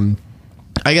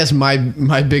 I guess my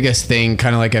biggest thing,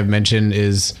 kind of like I've mentioned,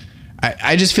 is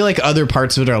I just feel like other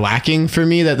parts of it are lacking for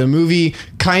me, that the movie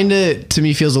kind of to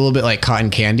me feels a little bit like cotton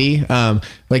candy.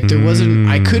 Like there wasn't,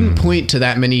 I couldn't point to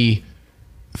that many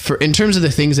in terms of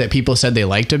the things that people said they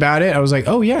liked about it. I was like,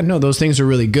 oh yeah, no, those things are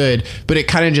really good. But it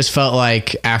kind of just felt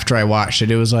like after I watched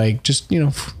it, it was like, just, you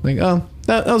know, like, oh,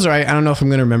 that was all right. I don't know if I'm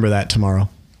going to remember that tomorrow.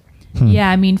 Yeah.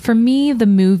 I mean, for me, the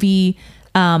movie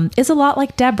is a lot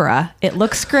like Deborah. It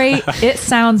looks great. It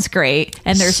sounds great.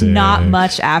 And there's not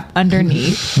much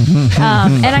underneath.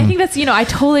 And I think that's, you know, I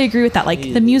totally agree with that. Like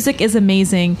the music is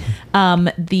amazing.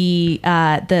 The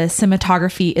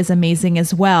cinematography is amazing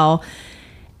as well.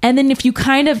 And then if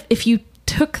you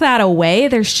took that away,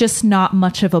 there's just not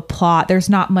much of a plot. There's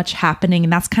not much happening.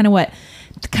 And that's kind of what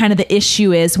kind of the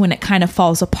issue is when it kind of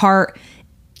falls apart.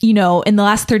 You know, in the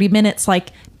last 30 minutes, like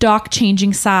Doc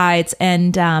changing sides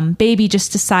and Baby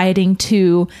just deciding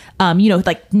to, you know,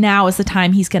 like now is the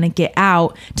time he's going to get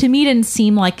out. To me, it didn't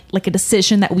seem like a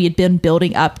decision that we had been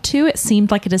building up to. It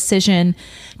seemed like a decision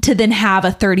to then have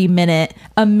a 30-minute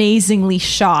amazingly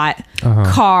shot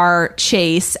car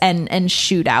chase and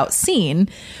shootout scene,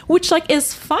 which like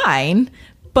is fine.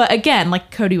 But again, like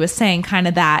Cody was saying, kind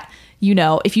of that, you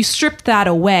know, if you strip that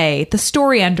away, the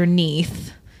story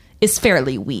underneath is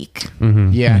fairly weak.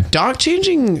 Yeah. Doc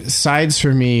changing sides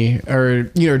for me, or,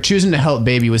 you know, choosing to help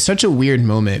Baby was such a weird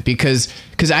moment because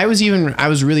I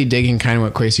was really digging kind of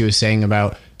what Quasi was saying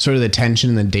about sort of the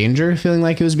tension and the danger, feeling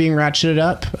like it was being ratcheted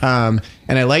up.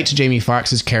 And I liked Jamie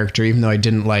Foxx's character, even though I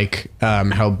didn't like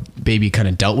how Baby kind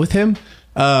of dealt with him.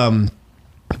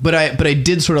 But I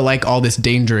did sort of like all this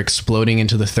danger exploding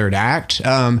into the third act.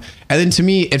 And then to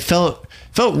me, it felt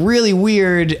really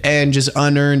weird and just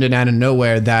unearned and out of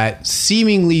nowhere that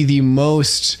seemingly the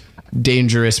most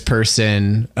dangerous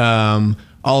person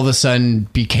all of a sudden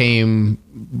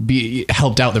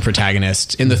helped out the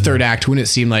protagonist in the third act, when it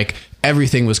seemed like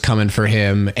everything was coming for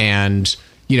him and,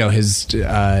 you know, his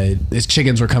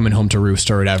chickens were coming home to roost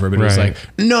or whatever. But it was like,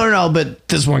 no, but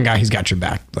this one guy, he's got your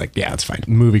back. Like, yeah, it's fine.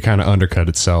 The movie kind of undercut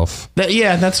itself.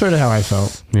 That's sort of how I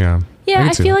felt. Yeah. Yeah,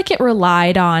 I see feel that. like it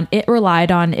relied on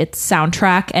its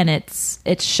soundtrack and its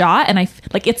shot, and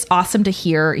like it's awesome to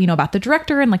hear, about the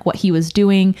director and like what he was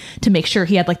doing to make sure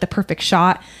he had like the perfect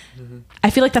shot. I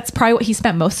feel like that's probably what he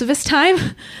spent most of his time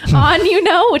on,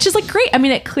 which is like great. I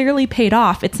mean, it clearly paid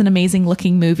off. It's an amazing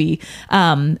looking movie.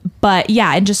 But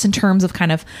yeah, and just in terms of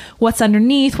kind of what's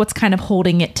underneath, what's kind of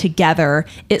holding it together,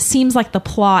 it seems like the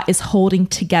plot is holding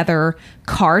together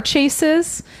car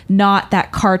chases, not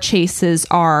that car chases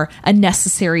are a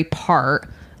necessary part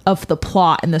of the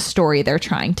plot and the story they're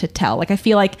trying to tell. Like, I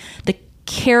feel like the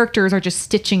characters are just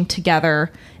stitching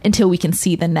together until we can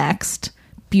see the next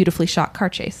beautifully shot car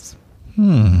chase.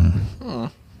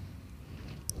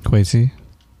 Quasi.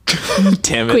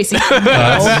 Damn it. Crazy.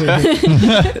 Yeah,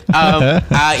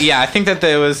 I think that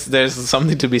there's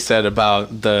something to be said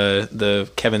about the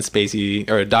Kevin Spacey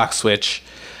or Doc switch.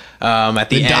 At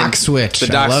the end, Doc switch. The I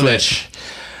Doc love switch.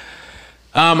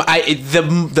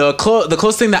 The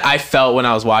close thing that I felt when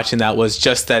I was watching that was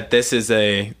just that this is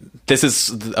a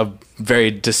very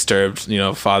disturbed,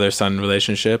 father son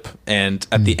relationship, and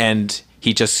at the end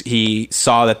he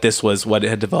saw that this was what it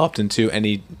had developed into, and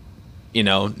he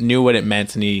knew what it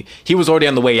meant, and he was already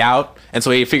on the way out, and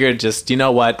so he figured, just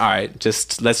what, all right,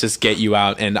 let's just get you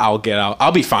out, and I'll get out,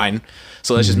 I'll be fine.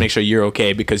 So let's just make sure you're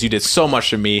okay, because you did so much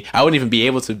for me. I wouldn't even be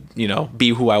able to, be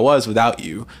who I was without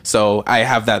you. So I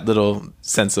have that little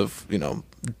sense of,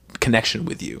 connection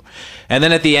with you. And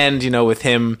then at the end, with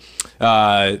him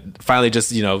finally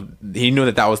just, he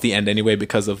knew that was the end anyway,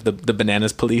 because of the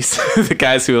bananas police, the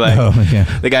guys who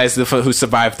the guys who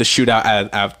survived the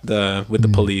shootout with the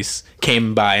police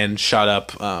came by and shot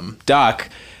up Doc,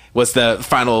 was the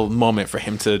final moment for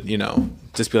him to,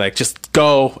 just be like, just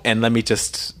go and let me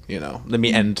just, let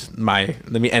me end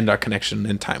our connection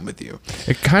and time with you.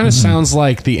 It kind of sounds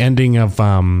like the ending of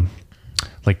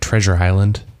like Treasure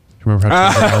Island. You remember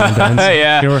how Treasure Island ends?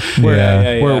 Yeah.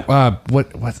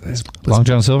 What is Long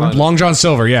John Silver? Long John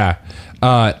Silver, yeah.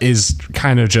 Is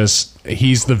kind of just,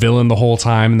 he's the villain the whole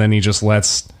time, and then he just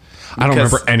lets, I don't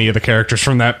remember any of the characters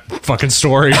from that fucking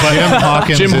story, but Jim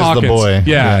Hawkins is the boy.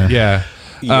 Yeah.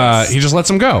 Yes. He just lets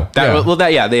him go.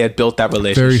 They had built that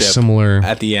relationship Very similar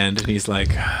at the end, and he's like,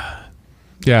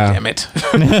 yeah, damn it,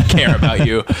 care about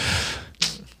you.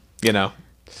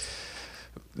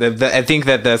 I think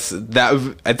that's a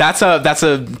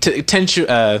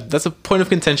point of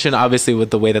contention, obviously, with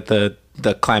the way that the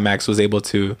climax was able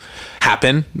to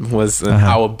happen, was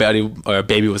how a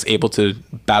baby was able to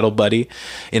battle Buddy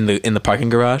in the parking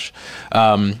garage.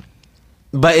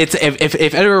 But it's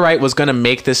if Edgar Wright was going to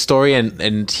make this story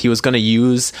and he was going to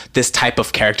use this type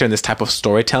of character and this type of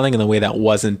storytelling in a way that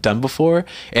wasn't done before,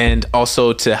 and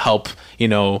also to help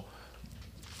have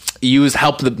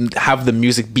the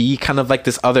music be kind of like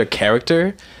this other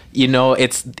character,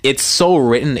 it's so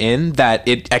written in that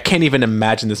I can't even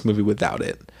imagine this movie without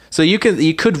it. So you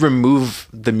could remove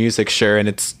the music, sure, and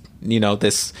it's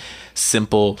this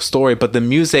simple story, but the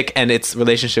music and its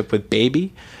relationship with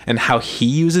Baby and how he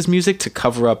uses music to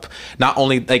cover up, not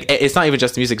only like, it's not even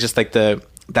just music, just like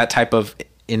that type of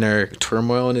inner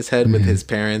turmoil in his head with his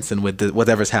parents and with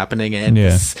whatever's happening, and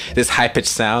this high-pitched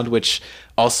sound, which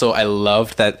also I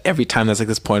loved that every time there's like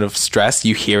this point of stress,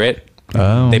 you hear it.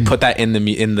 They put that in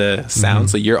the sound,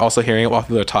 so you're also hearing it while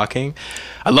people are talking.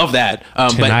 I love that.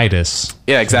 Tinnitus. But,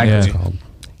 yeah, exactly. Yeah.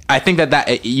 I think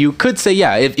that you could say,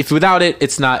 if without it,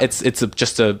 it's not. It's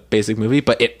just a basic movie,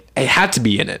 but it had to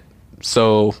be in it.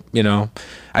 So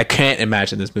I can't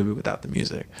imagine this movie without the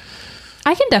music.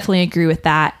 I can definitely agree with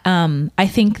that. I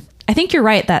think you're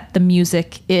right that the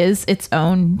music is its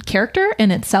own character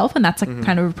in itself, and that's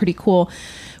kind of a pretty cool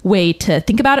way to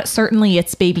think about it. Certainly,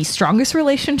 it's Baby's strongest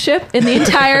relationship in the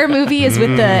entire movie is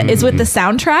with the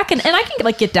soundtrack, and I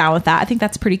can get down with that. I think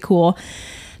that's pretty cool.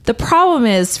 The problem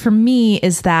is, for me,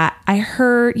 is that I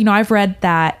heard, I've read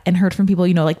that and heard from people,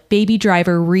 like Baby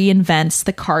Driver reinvents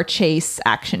the car chase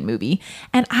action movie.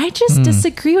 And I just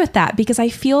disagree with that, because I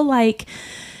feel like,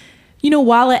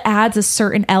 while it adds a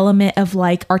certain element of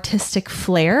like artistic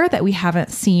flair that we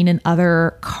haven't seen in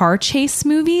other car chase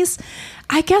movies,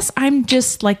 I guess I'm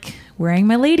just like wearing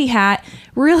my lady hat,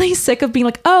 really sick of being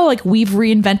like, oh, like we've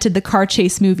reinvented the car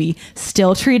chase movie,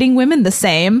 still treating women the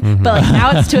same, but like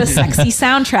now it's to a sexy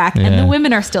soundtrack and the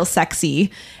women are still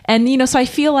sexy. And, so I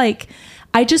feel like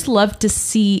I just love to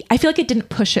see, I feel like it didn't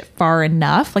push it far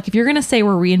enough. Like if you're going to say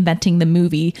we're reinventing the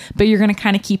movie, but you're going to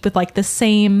kind of keep with like the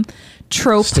same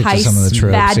trope Stick to some of the heist,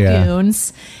 tropes, bad yeah.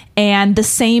 goons, and the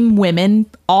same women,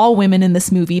 all women in this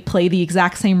movie play the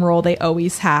exact same role they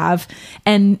always have.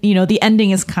 And, you know, the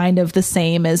ending is kind of the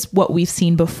same as what we've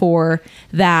seen before,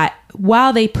 that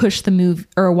while they push the move,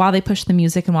 or while they push the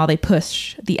music and while they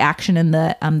push the action and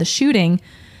the shooting,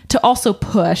 to also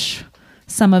push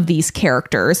some of these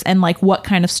characters and like what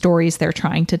kind of stories they're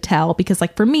trying to tell. Because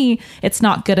like for me, it's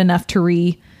not good enough to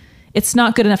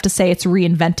say it's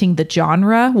reinventing the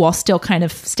genre while still kind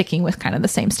of sticking with kind of the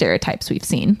same stereotypes we've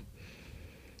seen.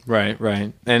 Right.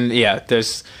 And yeah,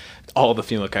 there's all the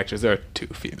female characters. There are 2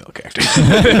 female characters.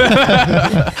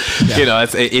 You know,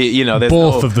 there's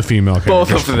Both of the female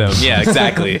characters. Both of them. Yeah,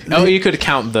 exactly. Oh, you could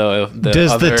count the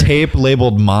Does other, the tape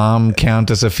labeled mom count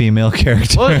as a female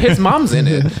character? Well, his mom's in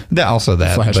it. Also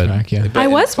that. Flashback, yeah. I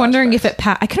was wondering if it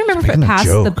I couldn't remember if it making a passed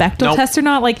joke. the Bechdel Nope. test or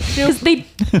not. Like, because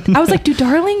I was like, do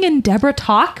Darling and Deborah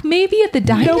talk maybe at the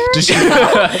diner? Did she,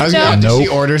 I was gonna, did she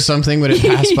Nope. order something? Would it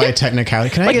pass by technicality?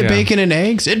 Can I get yeah. bacon and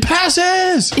eggs? It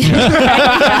passes.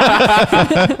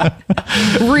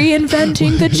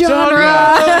 Reinventing the genre.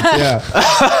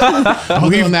 Yeah.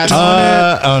 Although that's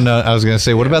Oh no, I was gonna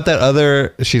say, what about that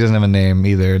other? She doesn't have a name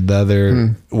either. The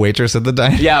other waitress at the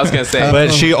diner. Yeah, I was gonna say.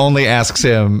 but she only asks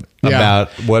him Yeah. about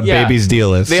what Yeah. baby's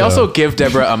deal is. They so- also give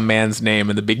Deborah a man's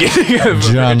name in the beginning of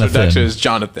her Jonathan. introduction. Is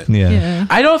Jonathan. yeah. Yeah.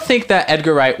 I don't think that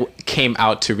Edgar Wright came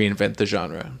out to reinvent the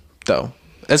genre, though.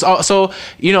 It's also,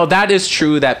 you know, that is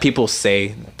true that people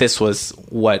say this was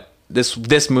what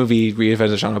this movie reinvented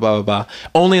the genre, blah, blah, blah.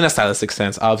 Only in a stylistic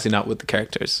sense, obviously not with the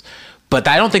characters. But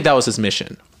I don't think that was his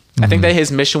mission. I think that his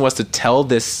mission was to tell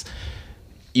this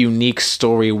unique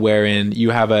story wherein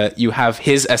you have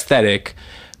his aesthetic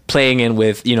playing in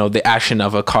with, you know, the action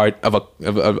of a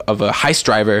heist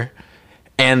driver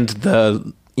and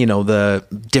the, you know, the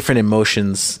different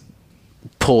emotions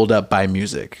pulled up by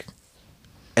music.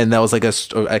 And that was like a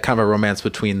kind of a romance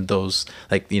between those,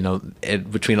 like, you know,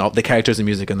 between all the characters and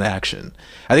music and the action.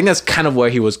 I think that's kind of where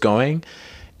he was going.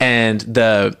 And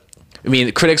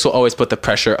critics will always put the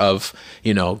pressure of,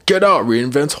 you know, Get Out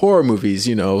reinvents horror movies,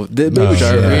 you know, the Baby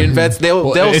Driver reinvents.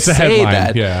 They'll it's a say headline,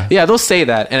 that. yeah. They'll say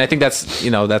that, and I think that's,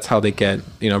 you know, that's how they get,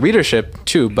 you know, readership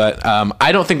too. But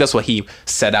I don't think that's what he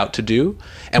set out to do.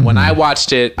 And when I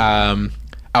watched it,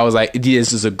 I was like,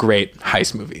 this is a great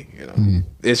heist movie. You know,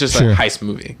 it's just Sure. a heist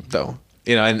movie, though.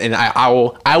 You know, and I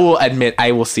will admit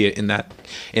I will see it in that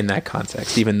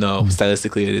context, even though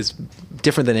stylistically it is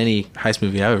different than any heist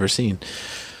movie I've ever seen.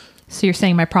 So you're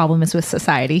saying my problem is with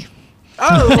society?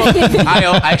 Oh,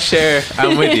 well, I share.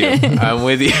 I'm with you.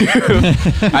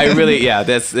 I really, yeah.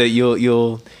 That's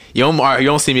you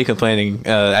won't see me complaining.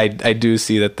 I do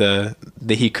see that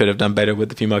he could have done better with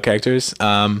the female characters,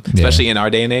 especially in our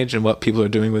day and age and what people are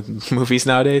doing with movies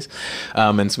nowadays,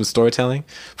 and with storytelling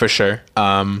for sure.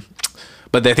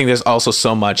 But I think there's also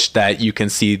so much that you can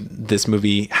see this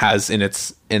movie has in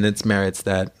its merits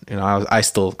that, you know, I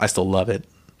still love it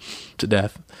to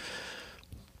death.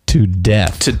 To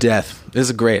death. To death. This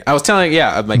is great. I was telling,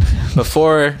 like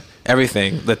before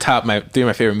everything, three of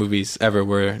my favorite movies ever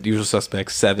were Usual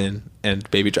Suspects, Seven, and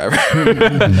Baby Driver.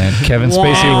 And that Kevin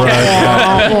Spacey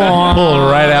rug pulled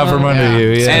right out from under you.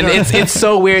 Yeah. And it's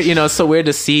so weird, you know, it's so weird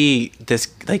to see this,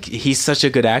 like, he's such a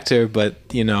good actor, but,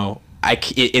 you know, I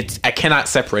cannot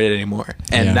separate it anymore.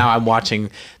 And now I'm watching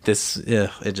this,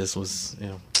 it just was, you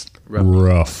know,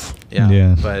 Rough.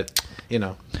 Yeah. But, you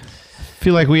know.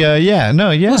 Feel like we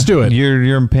let's do it.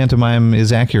 Your pantomime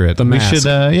is accurate. The mask. We should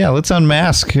let's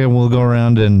unmask and we'll go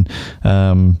around and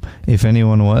if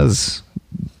anyone was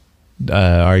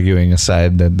arguing a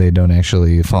side that they don't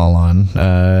actually fall on,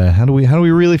 how do we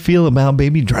really feel about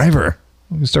Baby Driver?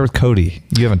 We can start with Cody.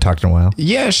 You haven't talked in a while.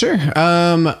 Yeah, sure.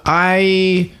 I'm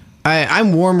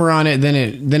warmer on it than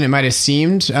it might have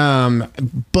seemed.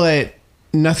 But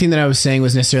nothing that I was saying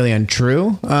was necessarily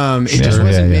untrue. It just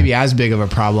wasn't maybe as big of a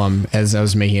problem as I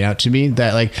was making it out to be.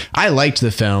 That, like, I liked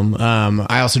the film.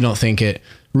 I also don't think it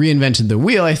reinvented the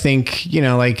wheel. I think, you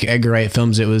know, like Edgar Wright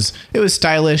films, it was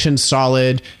stylish and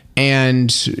solid.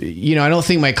 And, you know, I don't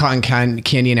think my cotton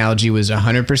candy analogy was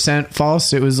 100%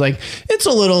 false. It was like, it's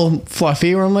a little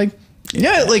fluffy where I'm like,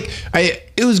 yeah, like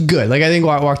it was good. Like, I think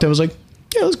I walked up, I was like,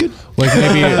 yeah, it was good.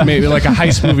 Like maybe like a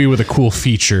heist movie with a cool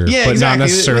feature, Yeah, but exactly. not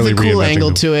necessarily with a cool reinventing angle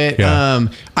them. to it. Yeah.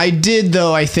 I did,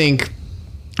 though. I think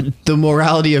the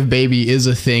morality of Baby is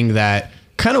a thing that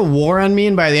kind of wore on me.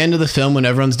 And by the end of the film, when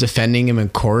everyone's defending him in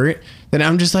court, then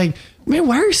I'm just like, man,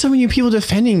 why are so many people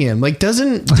defending him? Like,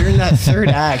 during that third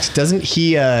act, doesn't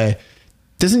he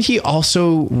doesn't he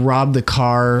also rob the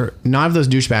car, not of those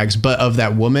douchebags, but of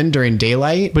that woman during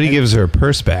daylight? But he gives her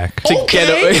purse back. To get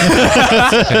away.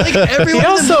 Like everyone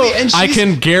in the movie, and I she's-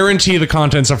 can guarantee the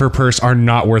contents of her purse are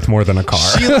not worth more than a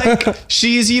car.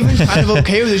 she's even kind of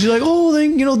okay with it. She's like,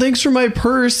 oh, thanks for my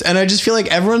purse. And I just feel like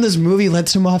everyone in this movie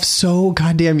lets him off so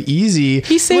goddamn easy.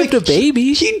 He saved Like, a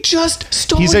baby. He just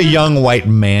stole. He's a your- young white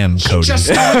man, He Cody. just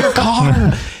stole your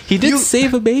car. He did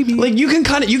save a baby. Like you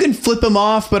can flip him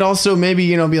off, but also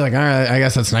maybe be like, all right, I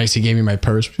guess that's nice. He gave me my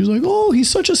purse. She's like, oh, he's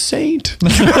such a saint.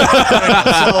 So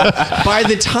by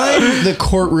the time the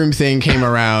courtroom thing came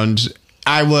around,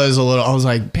 I was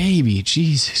like, baby,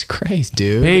 Jesus Christ,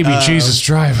 dude. Baby Jesus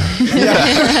driver.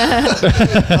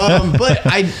 But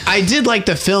I did like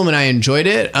the film and I enjoyed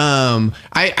it.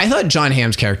 I thought John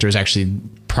Hamm's character was actually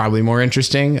probably more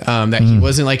interesting. That he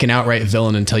wasn't like an outright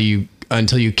villain until you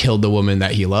killed the woman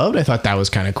that he loved. I thought that was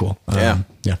kind of cool. Yeah.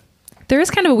 There is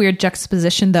kind of a weird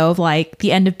juxtaposition though of like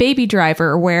the end of Baby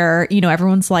Driver where,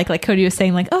 everyone's like Cody was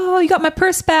saying like, oh, you got my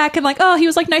purse back. And like, oh, he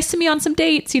was like nice to me on some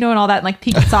dates, and all that. And like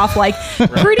he gets off like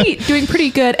doing pretty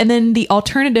good. And then the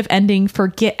alternative ending for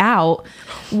Get Out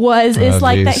is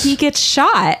like that geez. he gets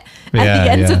shot at Yeah,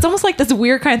 the end. So yeah. it's almost like this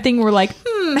weird kind of thing where like,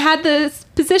 had the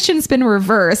positions been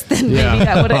reversed, then maybe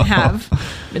that wouldn't have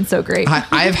been so great.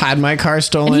 I've had my car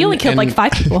stolen. And he only killed like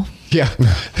 5 people. Yeah.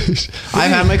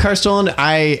 I've had my car stolen.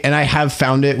 I have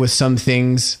found it with some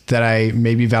things that I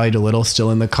maybe valued a little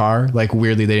still in the car. Like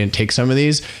weirdly, they didn't take some of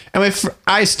these. And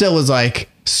I still was like,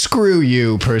 screw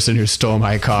you, person who stole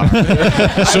my car.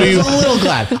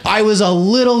 I was a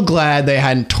little glad they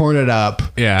hadn't torn it up.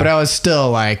 Yeah. But I was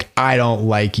still like, I don't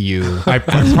like you. I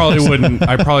probably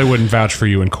wouldn't vouch for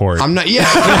you in court. I'm not. Yeah.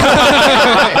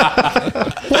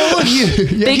 Well, look,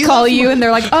 They call you and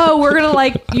they're like, oh, we're gonna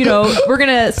we're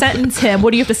gonna sentence him.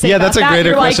 What do you have to say? Yeah, about that's a that?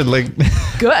 greater You're question. Like,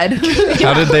 Like, good.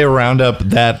 how did they round up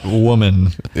that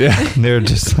woman? Yeah, they're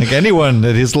just like anyone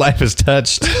that his life has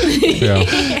touched. Yeah.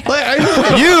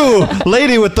 You,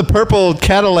 lady with the purple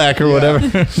Cadillac or whatever.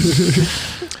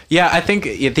 Yeah, I think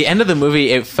at the end of the movie,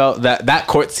 it felt that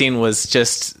court scene was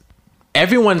just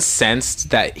everyone sensed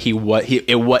that he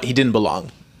didn't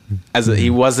belong.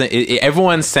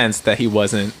 Everyone sensed that he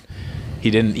was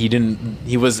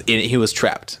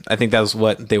trapped. I think that was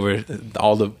what they were.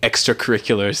 All the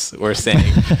extracurriculars were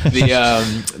saying.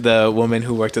 The woman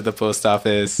who worked at the post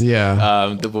office.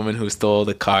 Yeah. The woman who stole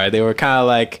the car. They were kind of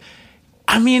like.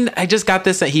 I mean, I just got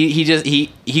this. He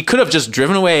could have just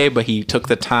driven away, but he took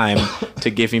the time to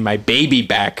give me my baby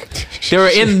back. They were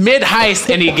in mid heist,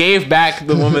 and he gave back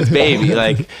the woman's baby.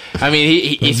 Like, I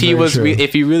mean, if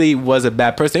he really was a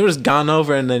bad person, he would have gone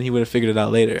over, and then he would have figured it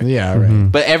out later. Yeah,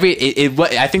 right. But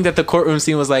I think that the courtroom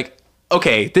scene was like,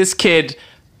 okay, this kid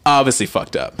obviously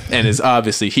fucked up, and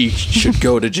he should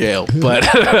go to jail.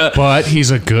 But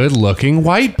he's a good-looking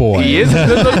white boy. He is a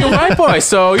good-looking white boy,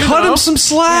 so Cut him some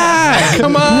slack.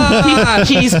 Come on.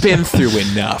 He's been through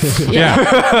enough.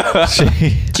 Yeah.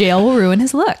 Jail will ruin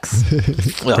his looks.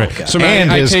 Oh, God. So,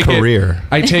 And his take career.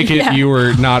 I take it you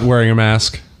were not wearing a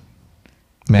mask.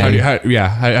 Man, How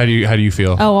do you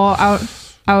feel? Oh, well,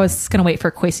 I was gonna wait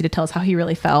for Kwesi to tell us how he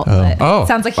really felt. But Oh, it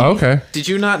sounds like he, okay. Did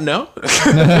you not know?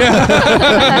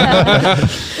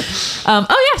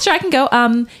 Oh yeah, sure, I can go.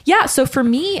 Yeah. So for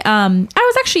me, I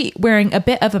was actually wearing a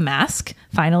bit of a mask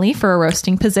finally for a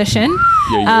roasting position.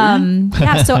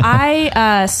 Yeah. So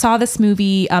I saw this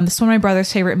movie. This is one of my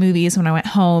brother's favorite movies. When I went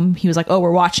home, he was like, "Oh,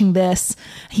 we're watching this."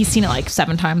 He's seen it like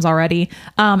 7 times already.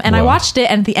 And I watched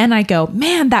it, and at the end, I go,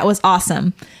 "Man, that was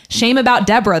awesome." Shame about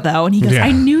Deborah though. And he goes, Yeah.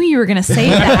 "I knew you were gonna say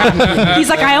that." He's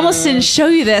like, "I almost didn't show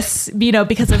you this,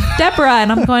 because of Deborah." And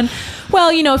I'm going, "Well,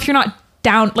 if you're not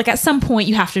down, like at some point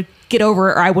you have to get over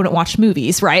it, or I wouldn't watch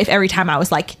movies, right?" If every time I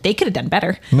was like, they could have done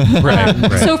better. Right.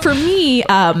 So for me,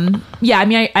 I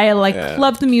mean, I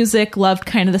loved the music, loved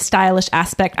kind of the stylish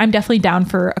aspect. I'm definitely down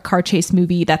for a car chase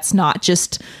movie that's not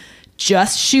just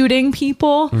shooting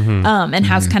people, and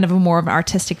has kind of a more of an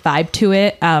artistic vibe to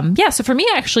it. So for me,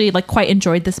 I actually quite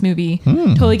enjoyed this movie.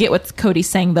 Totally get what Cody's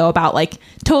saying though about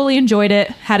totally enjoyed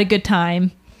it, had a good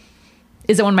time.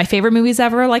 Is it one of my favorite movies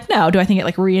ever? No. Do I think it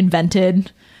reinvented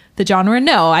the genre?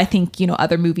 No. I think,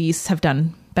 other movies have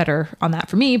done better on that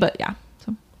for me, but yeah.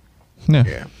 So.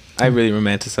 Yeah. I really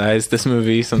romanticize this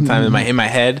movie sometimes in my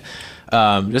head.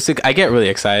 I get really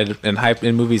excited and hyped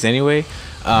in movies anyway.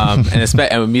 And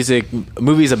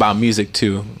movies about music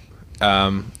too.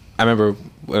 I remember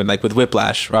with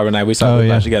Whiplash, Robert and we saw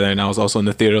Whiplash together, and I was also in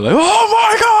the theater oh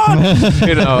my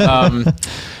God!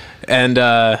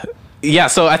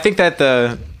 So I think that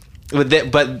but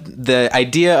the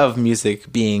idea of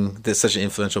music being such an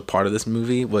influential part of this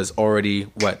movie was already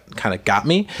what kind of got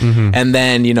me. And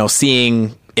then,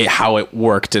 seeing how it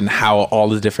worked and how all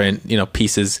the different,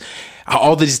 pieces,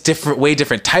 all these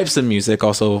different types of music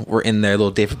also were in there. A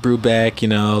little David Brubeck,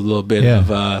 a little bit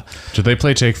of. Did they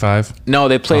play Take 5? No,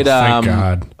 they played. Thank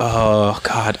God. Oh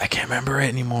God, I can't remember it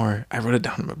anymore. I wrote it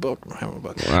down in my book.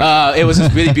 It was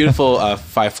this really beautiful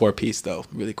 5/4 piece, though.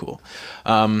 Really cool.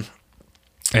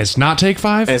 It's not Take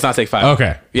 5? It's not Take 5.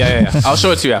 Okay. Yeah. I'll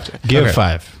show it to you after. Give Okay.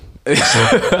 5.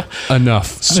 Enough,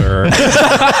 sir.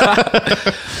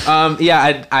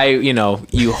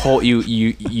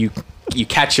 You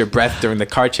catch your breath during the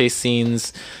car chase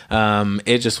scenes.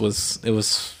 It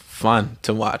was fun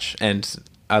to watch, and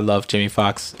I loved Jamie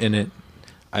Foxx in it.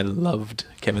 I loved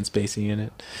Kevin Spacey in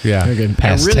it. Yeah. Very good.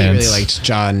 Past I really tense. liked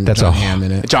John That's Hamm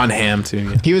in it. John Hamm too.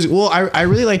 Yeah. He was I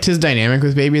really liked his dynamic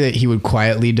with Baby, that he would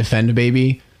quietly defend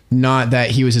Baby, not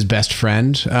that he was his best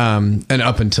friend, and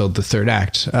up until the third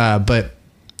act. But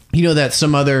that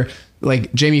some other,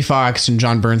 like Jamie Foxx and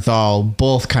John Bernthal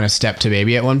both kind of stepped to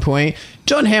Baby at one point.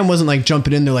 John Hamm wasn't like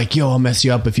jumping in there like, yo, I'll mess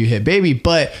you up if you hit Baby,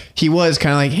 but he was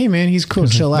kind of like, hey man, he's cool,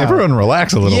 chill out. Everyone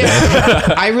relax a little bit.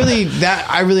 I really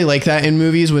like that in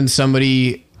movies, when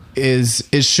somebody is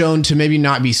shown to maybe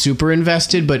not be super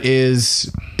invested, but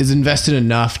is invested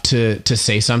enough to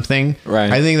say something. Right.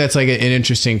 I think that's like an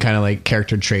interesting kind of like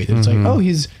character trait. It's like, oh,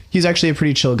 he's actually a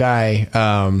pretty chill guy.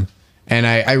 And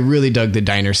I really dug the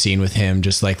diner scene with him,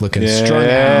 just like looking strung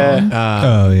out.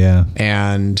 Oh yeah.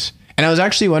 And I was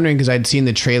actually wondering, because I'd seen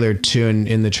the trailer too, and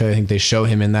in the trailer I think they show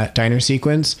him in that diner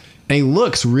sequence, and he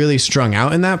looks really strung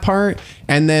out in that part.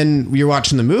 And then you're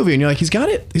watching the movie and you're like, he's got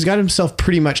himself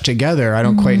pretty much together. I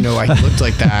don't quite know why he looked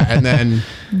like that. And then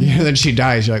then she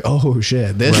dies. You're like, oh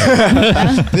shit,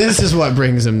 this is what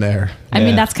brings him there. I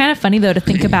mean, that's kind of funny though, to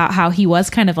think about how he was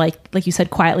kind of like you said,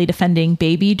 quietly defending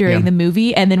Baby during the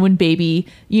movie, and then when Baby,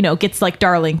 gets like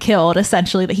Darling killed,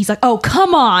 essentially, that he's like, oh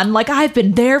come on, like I've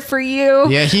been there for you.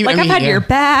 Yeah, I've had your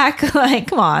back. Like,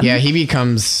 come on. Yeah, he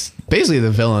becomes basically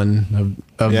the villain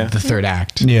of the third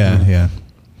act. Yeah.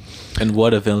 And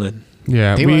what a villain.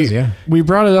 Yeah, we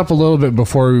brought it up a little bit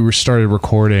before we started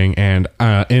recording, and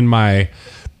in my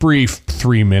brief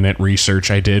 3-minute research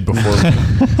I did before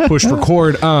we pushed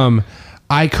record,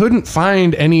 I couldn't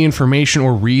find any information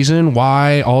or reason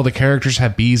why all the characters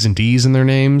have B's and D's in their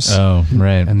names. Oh,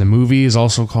 right. And the movie is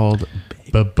also called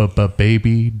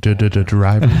Baby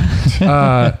Driver.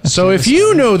 So if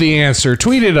you know the answer,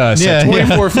 tweet at us at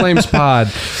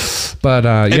 24flamespod. But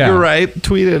If you're right,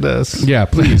 tweet at us. yeah,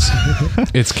 please.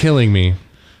 It's killing me.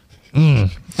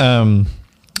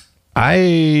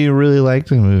 I really liked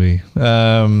the movie.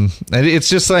 It's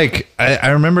just like I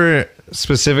remember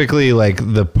specifically like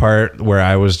the part where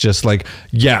I was just like,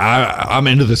 yeah, I'm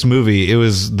into this movie. It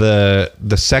was the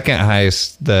second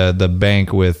heist, the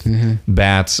bank with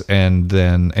bats, and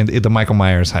the Michael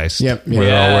Myers heist. Yep. Where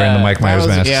they're all wearing the Mike Myers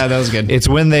masks. Yeah, that was good. It's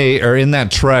when they are in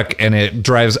that truck and it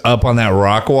drives up on that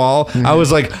rock wall. I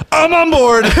was like, I'm on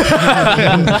board.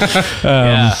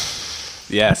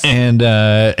 Yes. And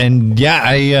yeah,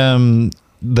 I on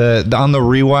the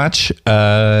rewatch,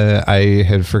 I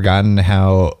had forgotten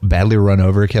how badly run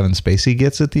over Kevin Spacey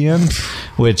gets at the end,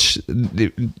 which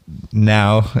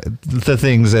now the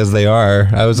things as they are,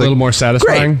 I was A little like, more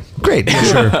satisfying. Great,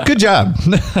 sure, good job.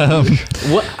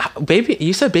 What, Baby?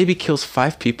 You said Baby kills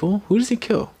 5 people. Who does he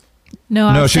kill? No,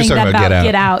 I No, was she was saying talking that about about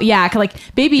Get Out. Get Out. Yeah, 'cause, like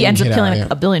Baby ends up Get killing Out, like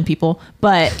yeah. a billion people,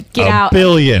 but Get A Out.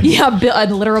 billion. Yeah, a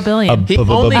literal billion. He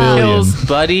only billion. kills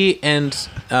Buddy and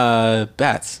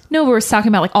Bats. No, we were talking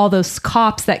about like all those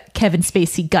cops that Kevin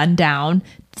Spacey gunned down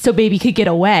so Baby could get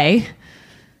away.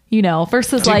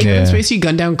 Versus like Yeah. Kevin Spacey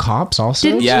gunned down cops also?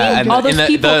 Didn't Yeah, all those and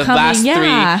people the coming, last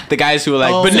yeah. 3, the guys who were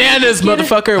like, Oh. bananas, Get it-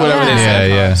 motherfucker, whatever they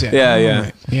Yeah. said. Yeah.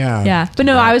 Yeah. Yeah, but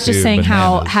no, I was just Dude, saying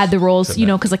how bananas. had the roles,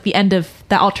 because like the end of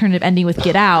that alternative ending with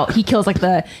Get Out, he kills like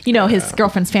the, his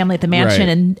girlfriend's family at the mansion,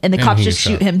 Right. and the cops he just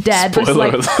gets shoot him dead. But it's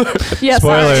Spoiler like, alert. yeah,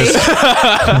 Spoilers.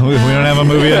 sorry. we don't have a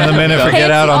movie in the minute for Hey, Get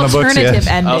it's Out the on the books alternative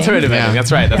yet. ending. Alternative ending.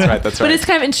 That's right. But it's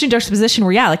kind of interesting juxtaposition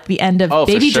where, like the end of Oh,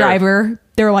 for Baby sure. Driver,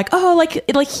 they were like, oh,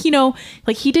 like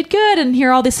he did good, and here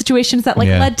are all these situations that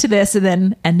Yeah. led to this, and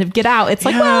then end of Get Out. It's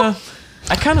like, well,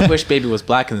 I kind of wish Baby was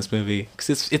black in this movie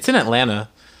because it's in Atlanta.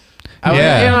 I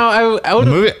Yeah. would.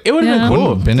 The movie- It would have Yeah. been cool.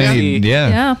 Wouldn't have been any- See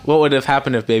yeah. What would have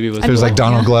happened if Baby was? It was like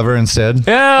Donald Glover instead.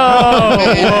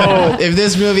 Oh, If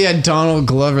this movie had Donald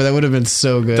Glover, that would have been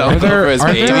so good. Donald Glover as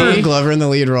aren't there- Baby. Donald Glover in the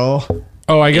lead role.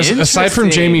 Oh, I guess aside from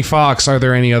Interesting. Jamie Foxx, are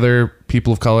there any other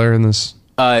people of color in this?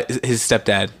 His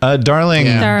stepdad. Darling,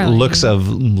 Yeah. Darling. looks of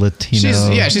Latino.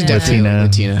 She's definitely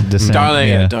Latina. descent. Darling,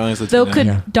 yeah. Darling's Latino. Though,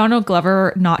 could Donald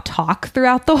Glover not talk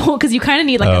throughout the whole? Because you kind of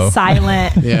need like Oh. a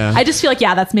silent. Yeah. I just feel like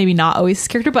that's maybe not always his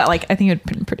character, but like I think it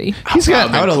would been pretty. He's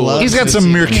got I would've loved he's got to some see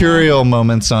mercurial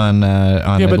moments on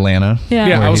but- Atlanta. Yeah.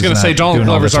 Yeah, where I was he's going to not say Donald doing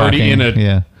all the Glover's already talking. in a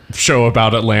Yeah. show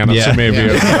about Atlanta, Yeah. so maybe Yeah.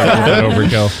 a little bit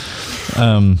overkill.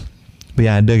 But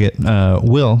yeah, I dig it.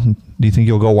 Will, do you think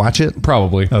you'll go watch it?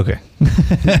 Probably. Okay.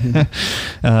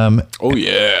 Oh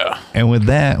yeah. And with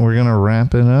that, we're gonna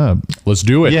wrap it up. Let's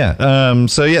do it. Yeah.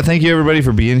 So yeah, thank you everybody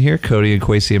for being here, Cody and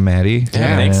Kwesi and Maddie,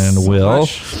 thanks and so Will.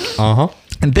 much. Uh-huh.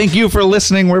 And thank you for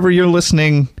listening wherever you're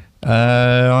listening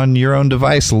on your own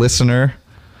device, listening.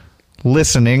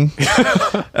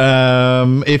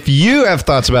 If you have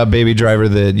thoughts about Baby Driver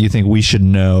that you think we should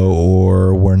know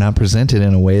or were not presented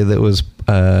in a way that was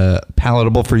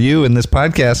palatable for you in this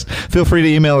podcast, feel free to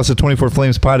email us at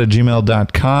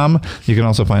 24flamespod@gmail.com. You can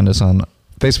also find us on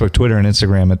Facebook, Twitter, and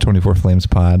Instagram at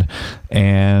 24flamespod.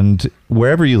 And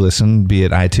wherever you listen, be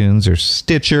it iTunes or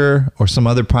Stitcher or some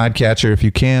other podcatcher, if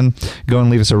you can, go and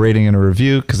leave us a rating and a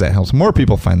review because that helps more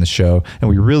people find the show, and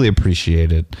we really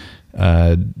appreciate it.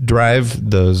 Drive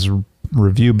those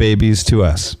review babies to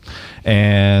us.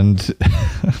 And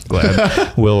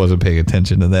glad Will wasn't paying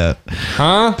attention to that.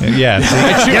 Huh? Yeah. see?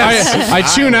 I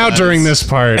tune out during this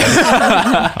part.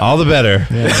 All the better.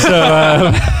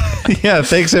 So, yeah,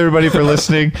 thanks everybody for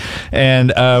listening.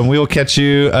 And we will catch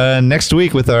you next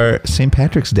week with our St.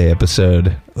 Patrick's Day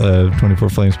episode of 24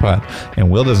 Flames Pod. And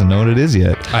Will doesn't know what it is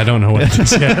yet. I don't know what it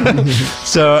is yet.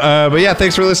 So, but yeah,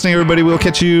 thanks for listening, everybody. We'll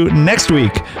catch you next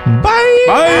week. Bye.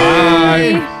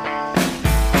 Bye.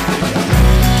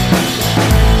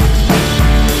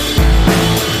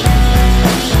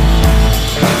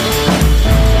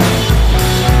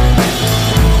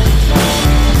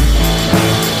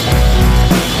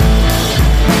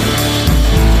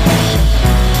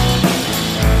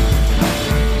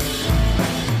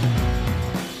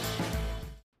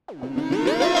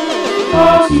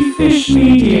 Party Fish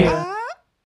Media.